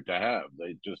word to have.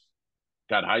 They just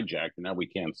got hijacked, and now we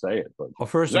can't say it. But well,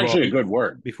 first it's of actually all, a good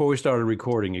word. Before we started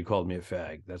recording, you called me a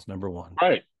fag. That's number one.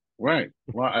 Right.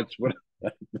 Well, that's what.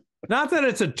 Not that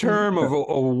it's a term of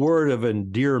a word of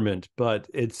endearment, but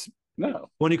it's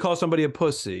when you call somebody a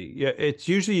pussy. Yeah, it's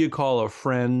usually you call a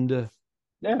friend.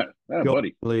 Yeah,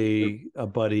 buddy. A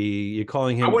buddy. You're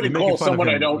calling him. I wouldn't call someone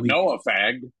I don't know a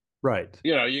fag. Right.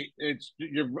 You're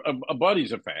a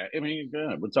buddy's a fag. I mean,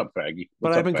 what's up, faggy?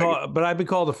 But I've been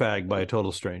called a fag by a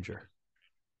total stranger.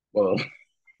 Well,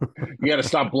 you got to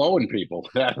stop blowing people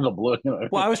out of the blue.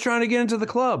 Well, I was trying to get into the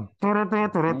club. Hello,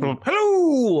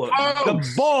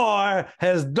 the boy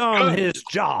has done his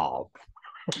job.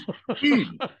 Let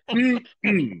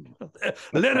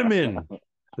him in.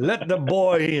 Let the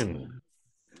boy in.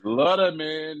 Let him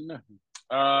in.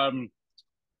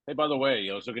 Hey, by the way,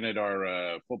 I was looking at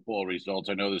our football results.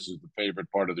 I know this is the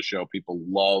favorite part of the show. People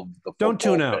love the football. Don't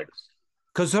tune out.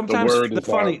 Because sometimes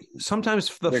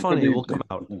the funny will come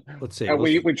out. Let's see.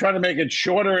 We try to make it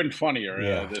shorter and funnier.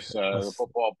 The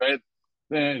football bit,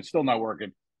 it's still not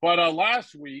working. But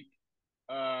last week,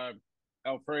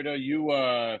 Alfredo, you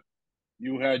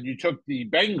took the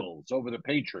Bengals over the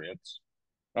Patriots.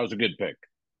 That was a good pick.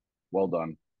 Well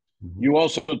done. Mm-hmm. You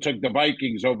also took the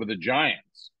Vikings over the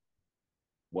Giants.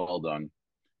 Well done.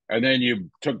 And then you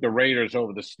took the Raiders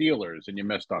over the Steelers, and you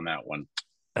missed on that one.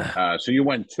 So you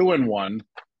went 2-1.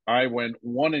 I went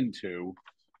 1-2,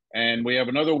 and we have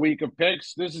another week of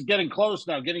picks. This is getting close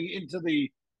now. Getting into the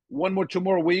 2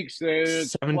 more weeks.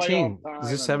 17. Is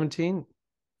this 17?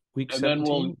 Week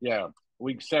 17.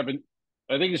 Week 7.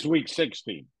 I think it's week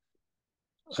 16.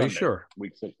 Are you sure?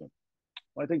 Week 16.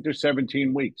 Well, I think there's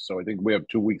 17 weeks, so I think we have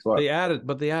 2 weeks left. They added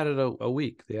a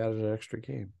week. They added an extra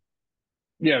game.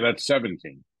 Yeah, that's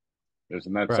 17.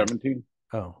 Isn't that 17?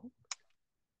 Oh.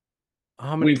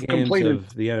 How many games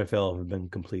of the NFL have been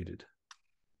completed?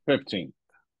 15.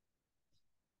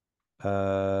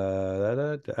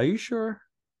 Are you sure?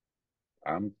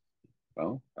 I'm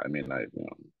not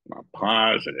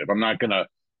positive. I'm not going to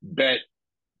bet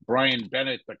Brian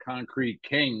Bennett, the concrete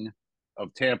king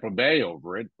of Tampa Bay,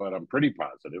 over it, but I'm pretty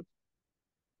positive.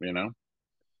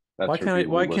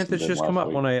 Why can't this just come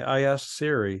up when I ask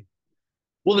Siri?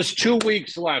 Well, there's 2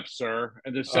 weeks left, sir,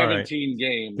 and there's 17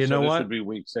 games. You know this what? would be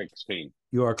week 16.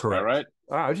 You are correct. All right.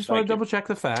 I just want to double check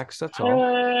the facts. That's all.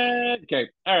 Okay.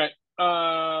 All right.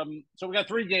 So we got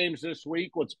 3 games this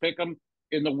week. Let's pick them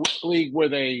in the league where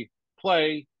they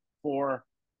play for.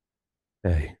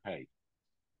 Hey.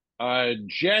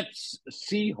 Jets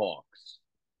Seahawks.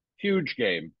 Huge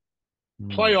game.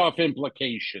 Playoff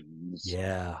implications.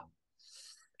 Yeah.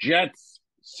 Jets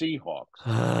Seahawks.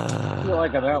 What do you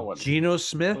like on that one? Geno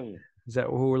Smith? Is that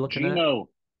who we're looking at? Geno,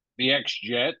 the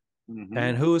ex-Jet. Mm-hmm.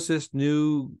 And who is this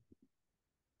new?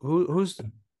 Who's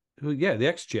the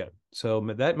ex-Jet. So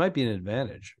that might be an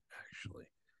advantage, actually.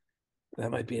 That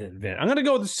might be an advantage. I'm going to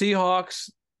go with the Seahawks.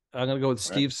 I'm going to go with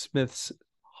Steve Smith's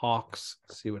Hawks.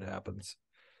 See what happens.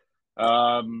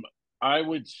 I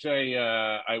would say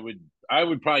I would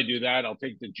probably do that. I'll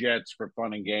take the Jets for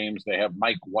fun and games. They have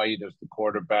Mike White as the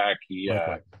quarterback. He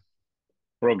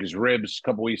broke his ribs a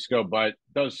couple weeks ago, but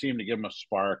does seem to give him a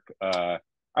spark.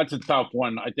 That's a tough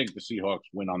one. I think the Seahawks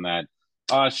win on that.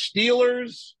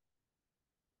 Steelers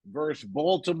versus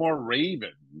Baltimore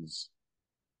Ravens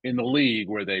in the league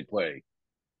where they play.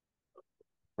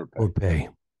 Or pay.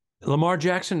 Lamar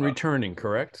Jackson returning,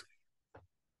 correct?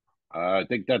 I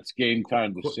think that's game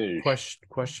time decision.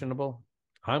 Questionable.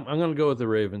 I'm going to go with the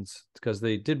Ravens because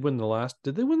they did win the last.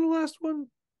 Did they win the last one?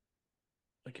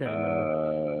 I can't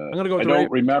remember. I'm going to go with I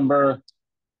don't remember,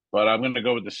 but I'm going to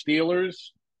go with the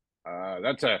Steelers.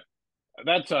 That's a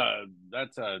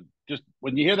just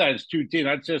when you hear that it's 2 teams,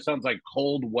 that just sounds like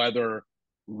cold weather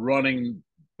running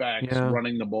halfbacks Yeah.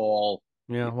 running the ball.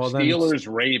 Yeah. Well, Steelers,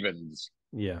 Ravens.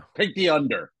 Yeah. Take the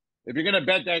under. If you're going to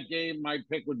bet that game, my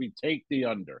pick would be take the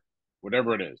under,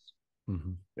 whatever it is.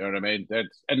 Mm-hmm. You know what I mean?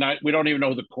 We don't even know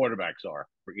who the quarterbacks are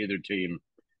for either team.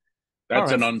 All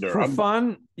That's right. an under. For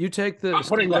fun, you take the I'm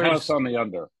putting the house on the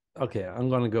under. Okay, I'm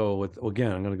going to go with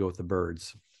the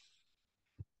birds.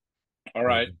 All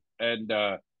right. And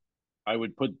I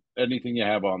would put anything you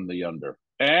have on the under.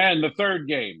 And the third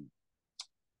game.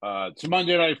 It's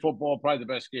Monday Night Football, probably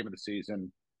the best game of the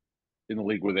season in the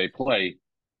league where they play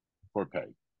for pay.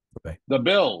 Okay. The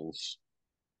Bills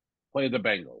play the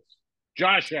Bengals.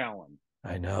 Josh Allen.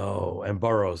 I know. And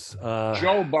Burrows.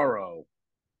 Joe Burrow.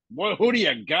 Who do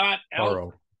you got?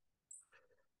 Burrow.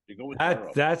 You go with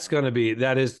Burrow.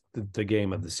 That is the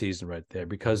game of the season right there,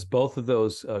 because both of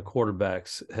those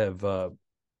quarterbacks have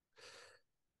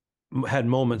had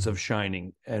moments of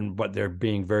shining, but they're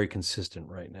being very consistent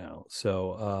right now.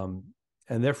 So,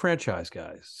 and they're franchise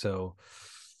guys. So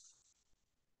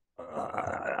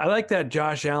I like that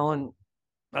Josh Allen.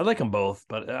 I like them both,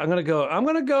 but I'm going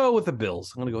to go with the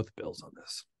Bills. I'm going to go with the Bills on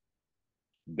this.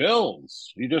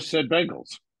 Bills. You just said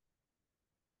Bengals.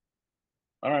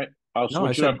 All right. I'll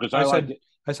switch it up because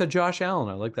I said Josh Allen.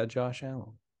 I like that Josh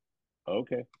Allen.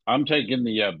 Okay. I'm taking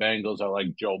the Bengals. I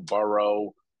like Joe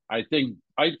Burrow. I think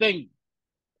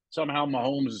somehow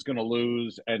Mahomes is going to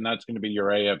lose, and that's going to be your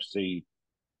AFC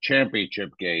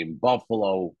championship game,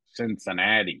 Buffalo,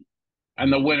 Cincinnati.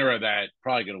 And the winner of that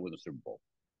probably going to win the Super Bowl.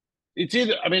 It's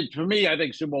either, for me, I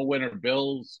think Super Bowl winner,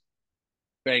 Bills,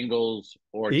 Bengals,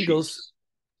 or Eagles. Chiefs.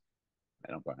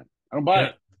 I don't buy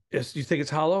it. Yes, you think it's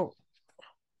hollow?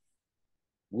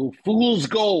 Well, fool's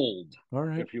gold, all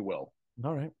right, if you will.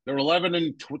 All right. They're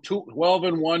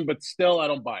 12-1, but still, I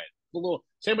don't buy it.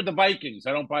 Same with the Vikings.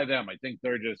 I don't buy them. I think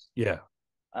they're just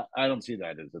I don't see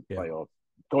that as a playoff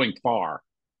going far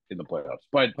in the playoffs.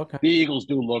 But the Eagles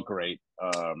do look great.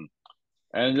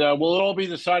 And will it all be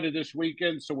decided this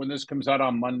weekend? So when this comes out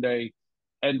on Monday,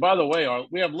 and by the way,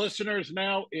 we have listeners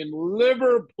now in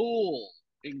Liverpool,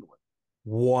 England.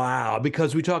 Wow,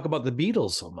 because we talk about the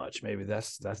Beatles so much. Maybe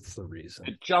that's the reason.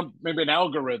 It jumped. Maybe an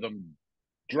algorithm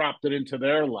dropped it into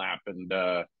their lap, and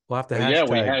we'll have to hashtag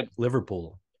we had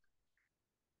Liverpool.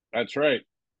 That's right.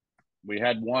 We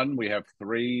had one. We have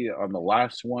three on the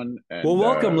last one. And, well,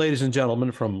 welcome, ladies and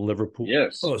gentlemen, from Liverpool.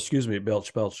 Yes. Oh, excuse me,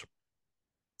 belch.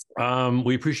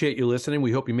 We appreciate you listening.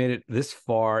 We hope you made it this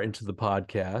far into the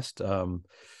podcast.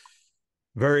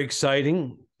 Very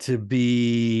exciting to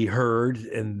be heard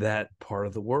in that part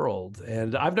of the world.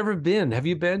 And I've never been. Have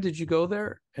you been? Did you go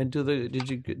there and did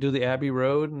you do the Abbey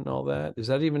Road and all that? Is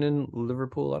that even in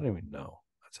Liverpool? I don't even know.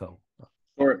 That's how.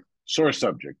 Sore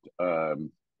subject.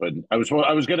 But I was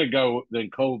going to go, then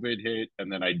COVID hit,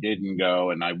 and then I didn't go,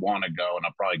 and I want to go, and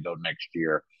I'll probably go next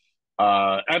year.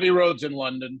 Abbey Road's in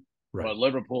London, right. But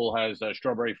Liverpool has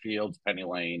Strawberry Fields, Penny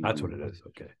Lane. That's what it is.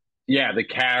 Okay. Yeah, the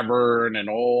Cavern and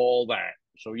all that.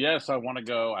 So yes, I want to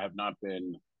go. I have not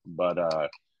been, but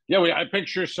I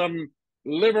picture some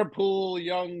Liverpool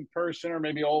young person or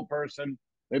maybe old person,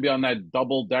 maybe on that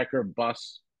double-decker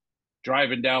bus,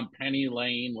 driving down Penny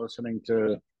Lane, listening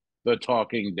to the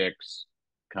Talking Dicks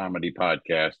comedy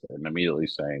podcast, and immediately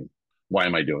saying, "Why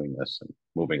am I doing this?" and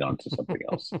moving on to something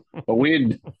else. But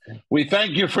we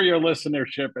thank you for your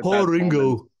listenership. Poor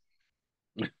Ringo.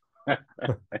 And,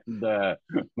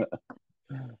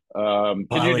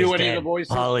 can you do any of the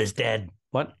voices? Paul is dead.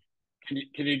 What? Can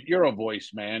you? You're a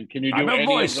voice man. Can you do I'm a any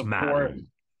voice of the man. four?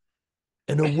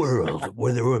 In a world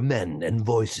where there were men and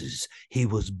voices, he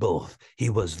was both. He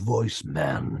was voice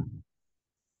man.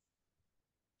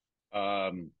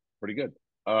 Pretty good.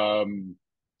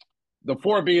 The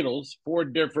four Beatles, four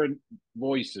different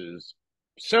voices,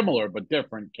 similar but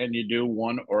different. Can you do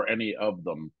one or any of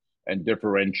them and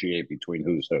differentiate between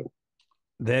who's who?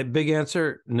 That big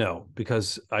answer, no,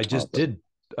 because I just did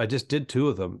two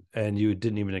of them, and you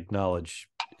didn't even acknowledge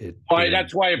it.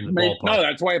 That's why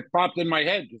it popped in my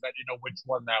head, because I didn't know which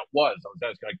one that was. I was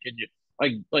asking, can you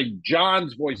like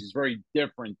John's voice is very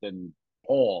different than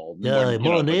Paul. Yeah,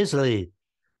 more nasally.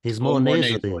 He's more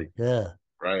nasally. Yeah.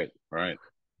 Right.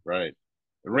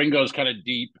 Ringo's kind of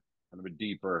deep, kind of a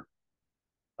deeper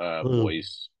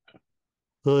voice.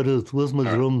 Where's my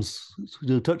drums?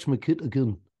 You touch my kit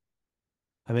again.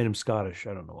 I made him Scottish.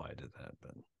 I don't know why I did that,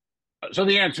 but so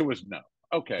the answer was no.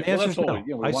 Okay, the answer is no.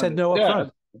 I said no up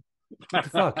front. What the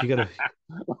fuck? You gotta.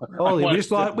 Holy, we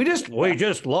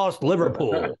just lost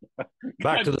Liverpool.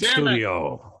 Back to the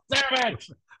studio. Damn it!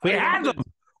 We had them.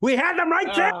 We had them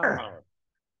right there.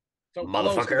 So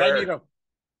motherfucker.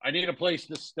 I need a place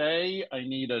to stay. I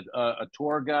need a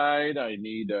tour guide. I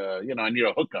need I need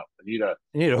a hookup. You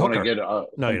need a I want to hooker. get No,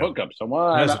 some you don't. hookups.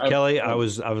 Well, Yes, Kelly, I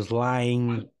was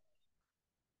lying.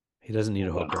 He doesn't need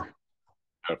a hooker.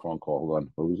 Got a phone call. Hold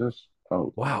on. Who's this?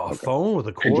 Oh, Wow, a okay. phone with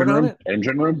a cord on it?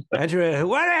 Engine room.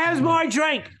 What has my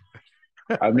drink?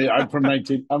 I mean, I'm from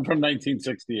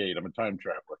 1968. I'm a time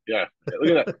traveler. Yeah.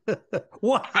 Look at that.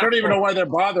 Wow. I don't even know why they're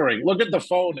bothering. Look at the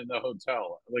phone in the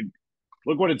hotel. Like,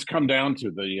 look what it's come down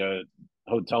to. The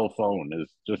hotel phone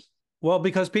is just. Well,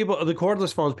 because the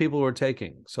cordless phones people were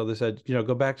taking. So they said,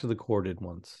 go back to the corded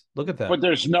ones. Look at that. But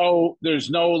there's no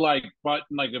like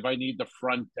button, like if I need the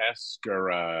front desk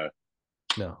or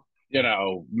no,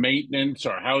 maintenance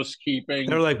or housekeeping.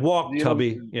 They're like, walk,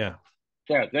 Tubby. Yeah.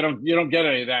 Yeah, you don't get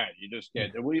any of that. You just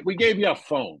get we gave you a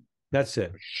phone. That's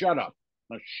it. Shut up.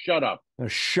 No, shut up. No,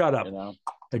 shut up.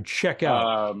 And check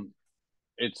out.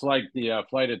 It's like the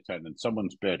flight attendant.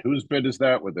 Someone's bid. Whose bid is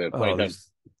that with the flight attendant?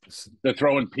 They're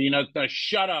throwing peanuts. No,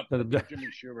 shut up. Jimmy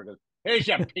Schubert goes, here's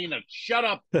your peanuts. Shut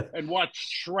up and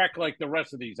watch Shrek like the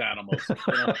rest of these animals.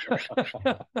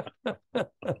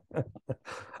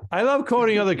 I love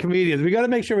quoting other comedians. We got to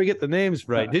make sure we get the names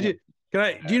right. Do you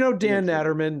know Dan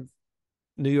Natterman,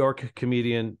 New York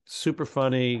comedian, super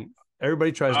funny.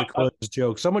 Everybody tries to quote his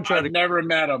jokes. I've never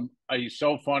met him. He's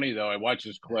so funny though. I watch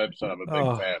his clips and I'm a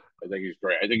big fan. I think he's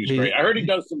great. I heard he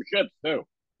does some shit too.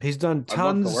 He's done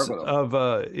tons of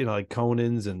like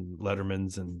Conan's and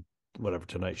Letterman's and whatever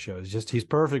Tonight Show. He's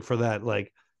perfect for that,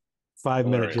 like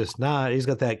 5-minute he's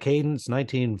got that cadence,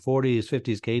 1940s,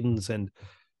 50s cadence, and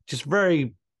just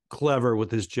very clever with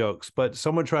his jokes. But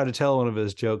someone tried to tell one of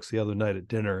his jokes the other night at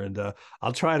dinner, and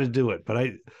I'll try to do it, but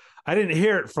I didn't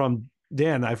hear it from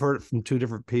Dan. I've heard it from two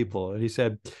different people, and he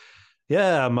said,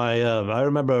 yeah, I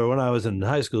remember when I was in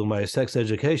high school, my sex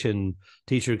education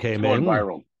teacher came in.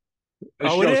 Viral.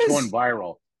 This show's going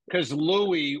viral because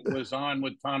Louis was on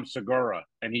with Tom Segura,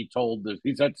 and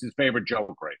that's his favorite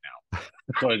joke right now.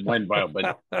 So it went viral.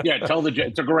 But yeah,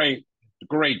 it's a great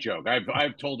joke.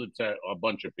 I've told it to a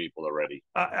bunch of people already.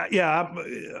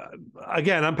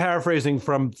 Again, I'm paraphrasing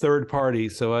from third party,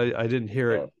 so I didn't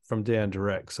hear it from Dan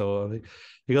direct. So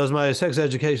he goes, my sex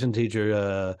education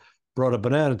teacher brought a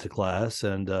banana to class,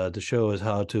 and to show us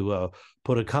how to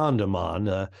put a condom on.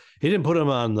 He didn't put him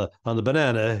on the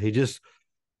banana. He just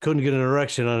couldn't get an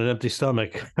erection on an empty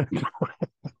stomach.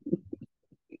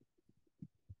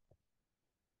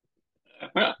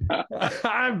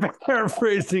 I'm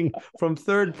paraphrasing from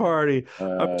third party.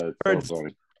 I'm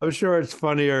sure it's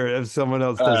funnier if someone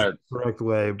else does it the correct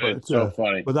way, but it's so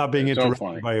funny without being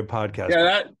interrupted by your podcast.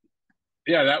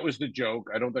 That was the joke.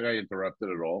 I don't think I interrupted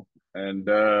at all, and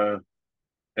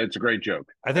it's a great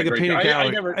joke. I think a peanut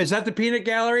gallery. Is that the peanut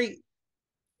gallery?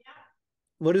 Yeah.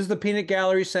 What is the peanut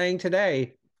gallery saying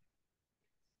today?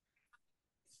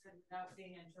 Not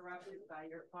being interrupted by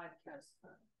your podcast.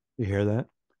 You hear that?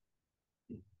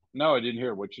 No, I didn't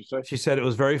hear what you said. She said it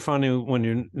was very funny when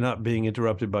you're not being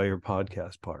interrupted by your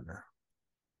podcast partner.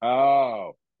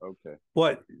 Oh, okay.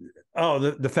 What? Oh,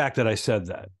 the fact that I said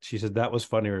that. She said that was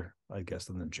funnier, I guess,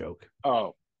 than the joke.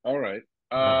 Oh, all right.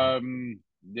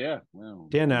 Yeah. Well,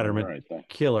 Dan Natterman,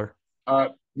 killer.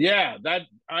 Yeah, that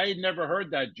I never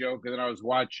heard that joke, and then I was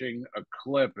watching a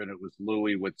clip, and it was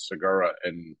Louis with Segura,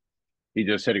 and he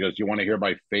just said, he goes, "You want to hear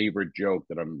my favorite joke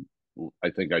that I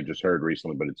think I just heard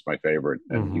recently, but it's my favorite."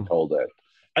 And he told that.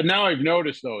 And now I've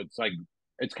noticed though, it's like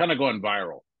it's kind of going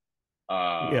viral.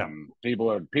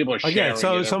 People are sharing. Again,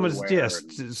 so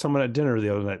someone at dinner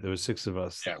the other night, there was 6 of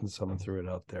us, and someone threw it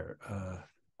out there.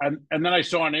 And then I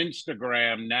saw on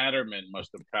Instagram, Natterman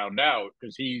must have found out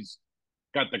because he's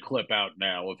got the clip out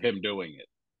now of him doing it,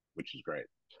 which is great.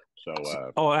 So,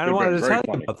 I wanted to tell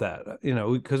you about that,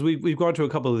 because we've gone to a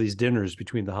couple of these dinners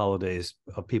between the holidays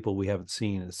of people we haven't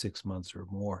seen in 6 months or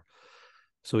more.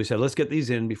 So we said, let's get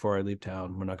these in before I leave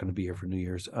town. We're not going to be here for New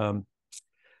Year's.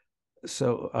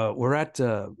 So we're at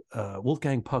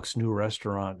Wolfgang Puck's new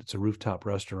restaurant. It's a rooftop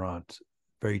restaurant,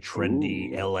 very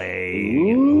trendy. LA.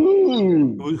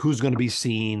 Who's going to be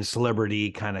seen?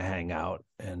 Celebrity kind of hangout.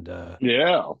 And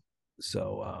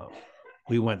so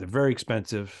we went. They're very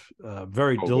expensive,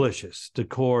 very delicious.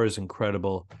 Decor is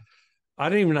incredible. I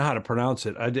don't even know how to pronounce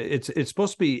it. It's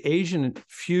supposed to be Asian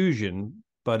fusion,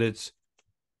 but it's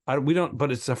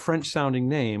a French sounding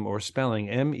name or spelling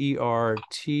Mertrois.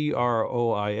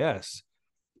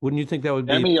 Wouldn't you think that would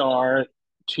be Mertois?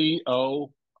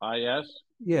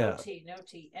 Yeah. No T.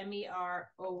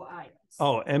 Mertrois.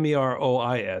 Oh,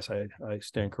 Merois. I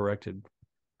stand corrected.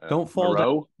 Don't fall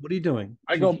down. What are you doing?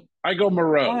 I go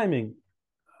Moreau. Climbing.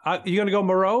 You gonna go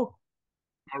Moreau?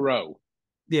 Moreau.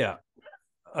 Yeah.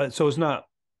 So it's not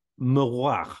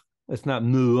miroir. It's not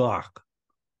miroir.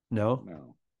 No?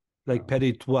 No. Like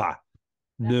petit toi.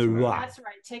 That's Miroir. right. That's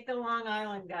right. Take the Long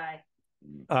Island guy.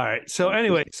 All right. So,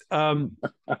 anyways,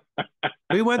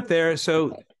 we went there.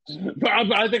 So,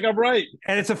 I think I'm right.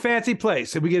 and it's a fancy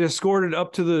place. And we get escorted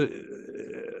up to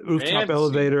the rooftop Fancy.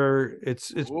 elevator.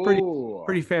 It's Ooh,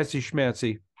 pretty fancy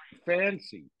schmancy.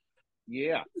 fancy.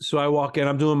 Yeah. So I walk in.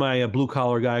 I'm doing my blue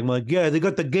collar guy. I'm like, yeah, they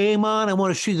got the game on. I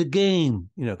want to see the game,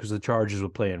 because the Chargers were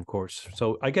playing, of course.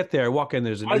 So I get there. I walk in.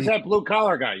 There's How's that blue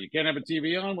collar guy? You can't have a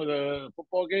TV on with a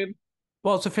football game?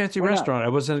 Well, it's a fancy Why not? restaurant. I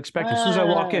wasn't expecting. As soon as I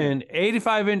walk in,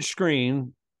 85-inch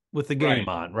screen with the game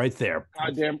on right there.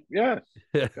 Goddamn, yeah.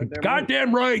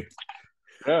 Goddamn right.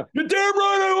 Yeah. You're damn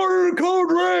right. I ordered a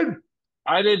code red.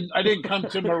 I didn't come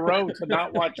to Moreau to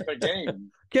not watch the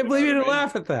game. Can't believe you didn't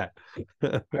laugh at that.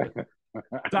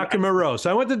 Dr. Moreau.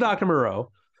 So I went to Dr.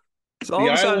 Moreau. So all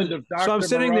of a sudden, so I'm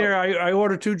sitting there. I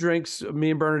ordered 2 drinks, me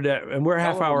and Bernadette, and we're a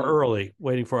half hour early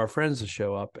waiting for our friends to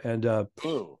show up. And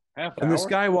this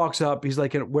guy walks up. He's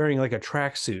like wearing like a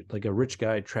tracksuit, like a rich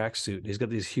guy tracksuit. He's got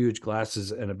these huge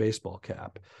glasses and a baseball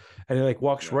cap. And he like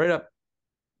walks right up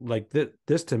like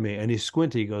this to me, and he's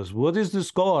squinty. He goes, "What is the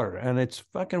score?" And it's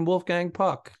fucking Wolfgang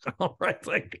Puck. All right,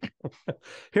 like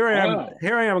here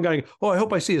I am going, oh, I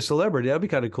hope I see a celebrity. That'd be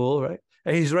kind of cool, right?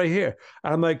 And he's right here.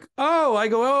 And I'm like,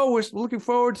 we're looking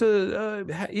forward to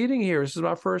eating here. This is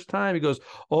my first time. He goes,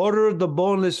 order the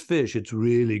boneless fish. It's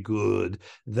really good.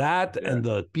 That and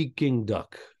the Peking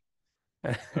duck.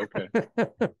 Okay.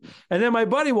 And then my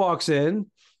buddy walks in,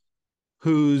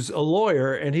 who's a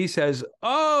lawyer, and he says,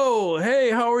 oh,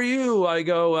 hey, how are you? I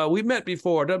go, we met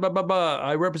before. Blah, blah, blah, blah.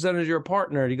 I represented your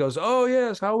partner. And he goes, oh,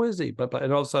 yes, how is he? Blah, blah.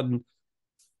 And all of a sudden,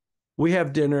 we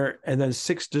have dinner, and then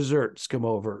 6 desserts come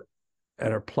over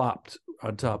and are plopped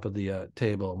on top of the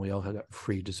table, and we all got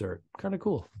free dessert. Kind of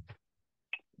cool.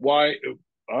 Why?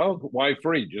 Oh, why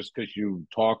free? Just because you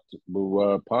talked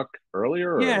to Puck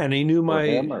earlier? Yeah, and he knew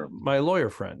my lawyer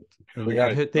friend. And they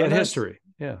had history.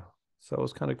 Yeah. So it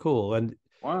was kind of cool. And,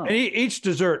 wow. And each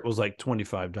dessert was like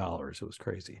 $25. It was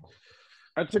crazy.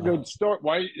 That's a good story.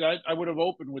 Why? I would have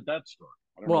opened with that story.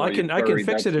 Well, I can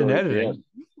fix it in editing.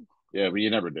 Yeah, but you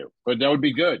never do. But that would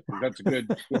be good. That's a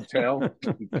good tale.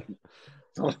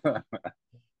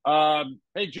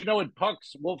 Hey, do you know in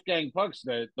Wolfgang Puck's,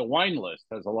 the wine list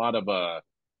has a lot of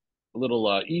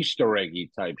little Easter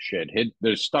eggy type shit.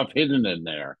 There's stuff hidden in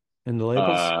there. In the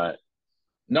labels?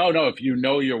 No. If you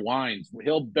know your wines,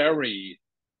 he'll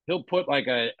put like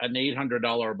an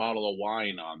 $800 bottle of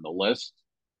wine on the list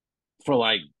for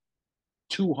like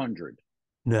 $200.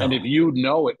 No. And if you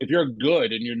know it, if you're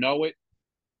good and you know it,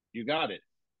 you got it.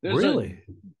 Really?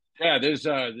 There's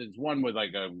one with like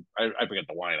I forget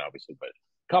the wine obviously, but a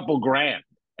couple grand,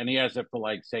 and he has it for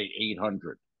like say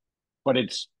 800. But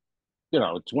it's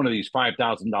it's one of these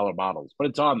 $5,000 bottles, but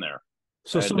it's on there.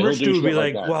 So some rich dude would be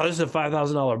like, well, this is a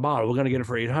 $5,000 bottle. We're gonna get it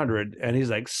for 800, and he's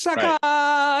like, sucker, right.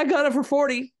 I got it for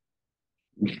 40.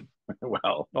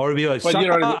 Well, or it'd be like,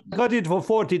 sucker, I got it for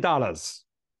 $40.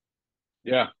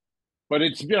 Yeah, but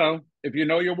it's if you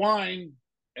know your wine.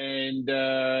 And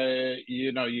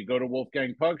you go to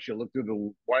Wolfgang Puck's, you look through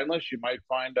the wine list, you might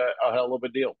find a hell of a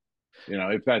deal.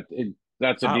 If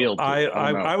that's a deal.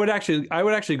 I would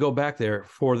actually go back there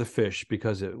for the fish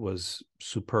because it was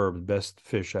superb, the best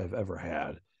fish I've ever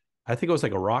had. I think it was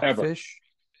like a rockfish,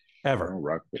 ever.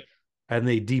 Rockfish. And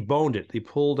they deboned it. They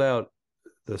pulled out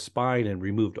the spine and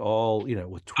removed all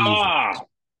with tweezers.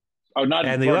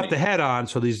 And they left the head on,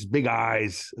 so these big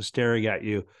eyes staring at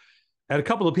you. And a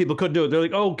couple of people couldn't do it. They're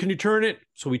like, "Oh, can you turn it?"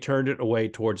 So we turned it away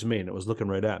towards me, and it was looking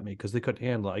right at me because they couldn't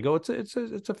handle it. I go, "It's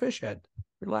a fish head.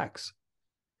 Relax."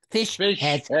 Fish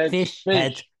heads.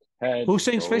 Who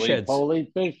sings fish heads? Holy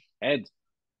fish heads.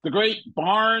 The great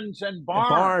Barnes and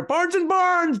Barnes. Barnes and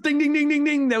Barnes. Ding, ding, ding, ding,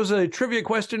 ding. That was a trivia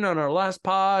question on our last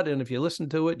pod, and if you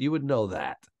listened to it, you would know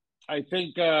that. I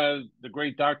think the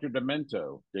great Dr.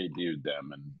 Demento debuted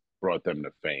them and brought them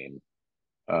to fame.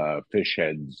 Fish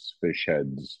heads.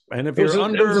 And if you're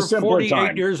under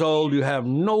 48 years old, you have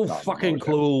no fucking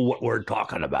clue what we're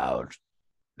talking about.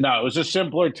 No, it was a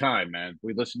simpler time, man.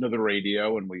 We listened to the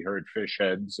radio and we heard fish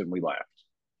heads and we laughed.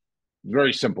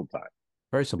 Very simple time.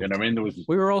 Very simple. You know what I mean?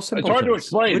 We were all simple. It's hard to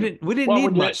explain. We didn't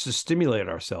need much to stimulate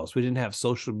ourselves. We didn't have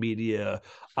social media,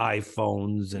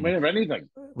 iPhones, and we didn't have anything.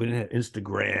 We didn't have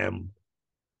Instagram.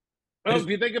 Well, if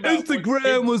you think about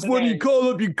Instagram was when you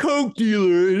called up your Coke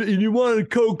dealer and you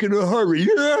wanted Coke in a hurry.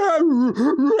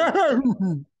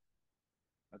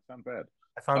 That's not bad.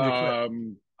 I found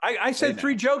you. I said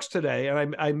 3 jokes today,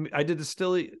 and I did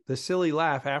the silly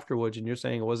laugh afterwards, and you're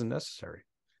saying it wasn't necessary.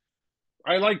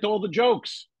 I liked all the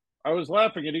jokes. I was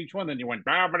laughing at each one. Then you went,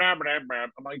 bah, bah, bah, bah, bah.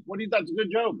 I'm like, what do you, that's a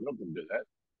good joke. You don't do that. That's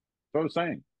what I was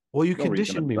saying. Well, you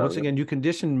conditioned me. Once again, you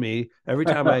conditioned me. Every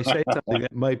time I say something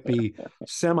that might be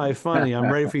semi-funny,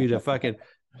 I'm ready for you to fucking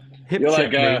hip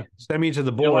check me, send me to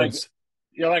the boards.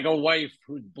 You're like a wife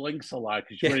who blinks a lot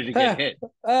because you're ready to get hit.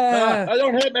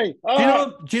 Don't hit me.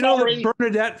 Do you know that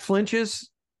Bernadette flinches?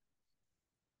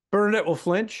 Bernadette will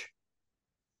flinch.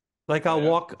 Like I'll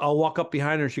walk up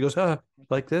behind her and she goes,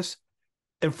 like this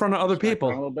in front of other people.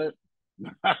 A little bit.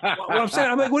 What I'm saying,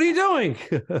 I'm like, what are you doing?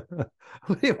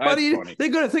 They're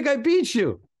going to think I beat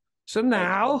you. So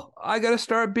now I got to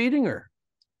start beating her.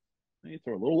 You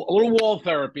throw a little wall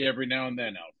therapy every now and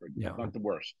then, Alfred. Yeah. Not the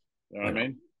worst. You know what I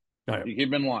mean? Right. You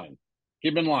keep in line.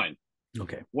 Keep in line.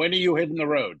 Okay. When are you hitting the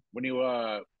road? When you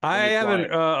I have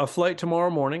a flight tomorrow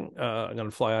morning. I'm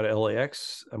going to fly out of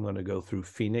LAX. I'm going to go through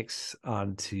Phoenix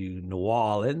onto New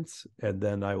Orleans, and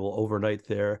then I will overnight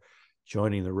there,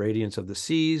 joining the Radiance of the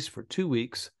Seas for 2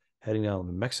 weeks, heading down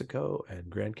to Mexico and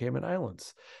Grand Cayman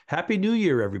Islands. Happy New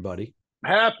Year, everybody.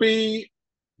 Happy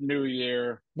New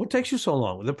Year. What takes you so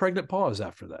long? The pregnant pause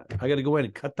after that. I got to go in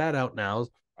and cut that out now.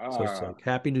 So it's like,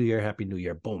 Happy New Year,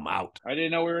 boom, out. I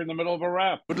didn't know we were in the middle of a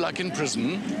rap. Good luck in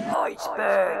prison.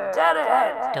 Iceberg, dead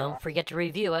ahead. Don't forget to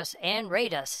review us and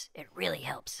rate us. It really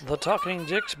helps. The Talking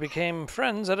Dicks became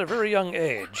friends at a very young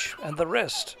age, and the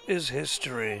rest is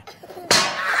history.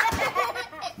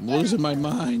 I'm losing my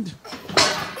mind.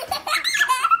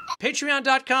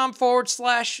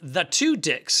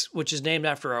 Patreon.com/The2Dicks, which is named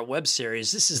after our web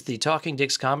series. This is the Talking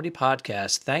Dicks Comedy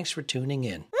Podcast. Thanks for tuning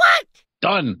in. What?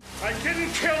 Done. I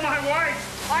didn't kill my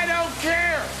wife. I don't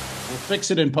care. We'll fix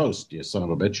it in post, you son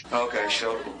of a bitch. Okay,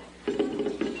 sure. All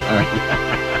right.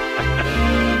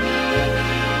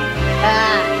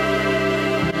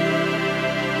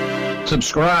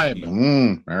 Subscribe.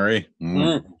 Mary.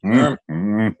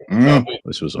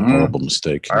 This was a horrible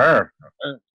mistake. Go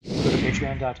to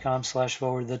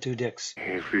patreon.com/forwardthe2dicks.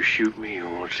 If you shoot me, you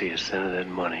won't see a cent of that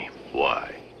money.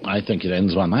 Why? I think it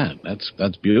ends on that.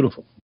 That's beautiful.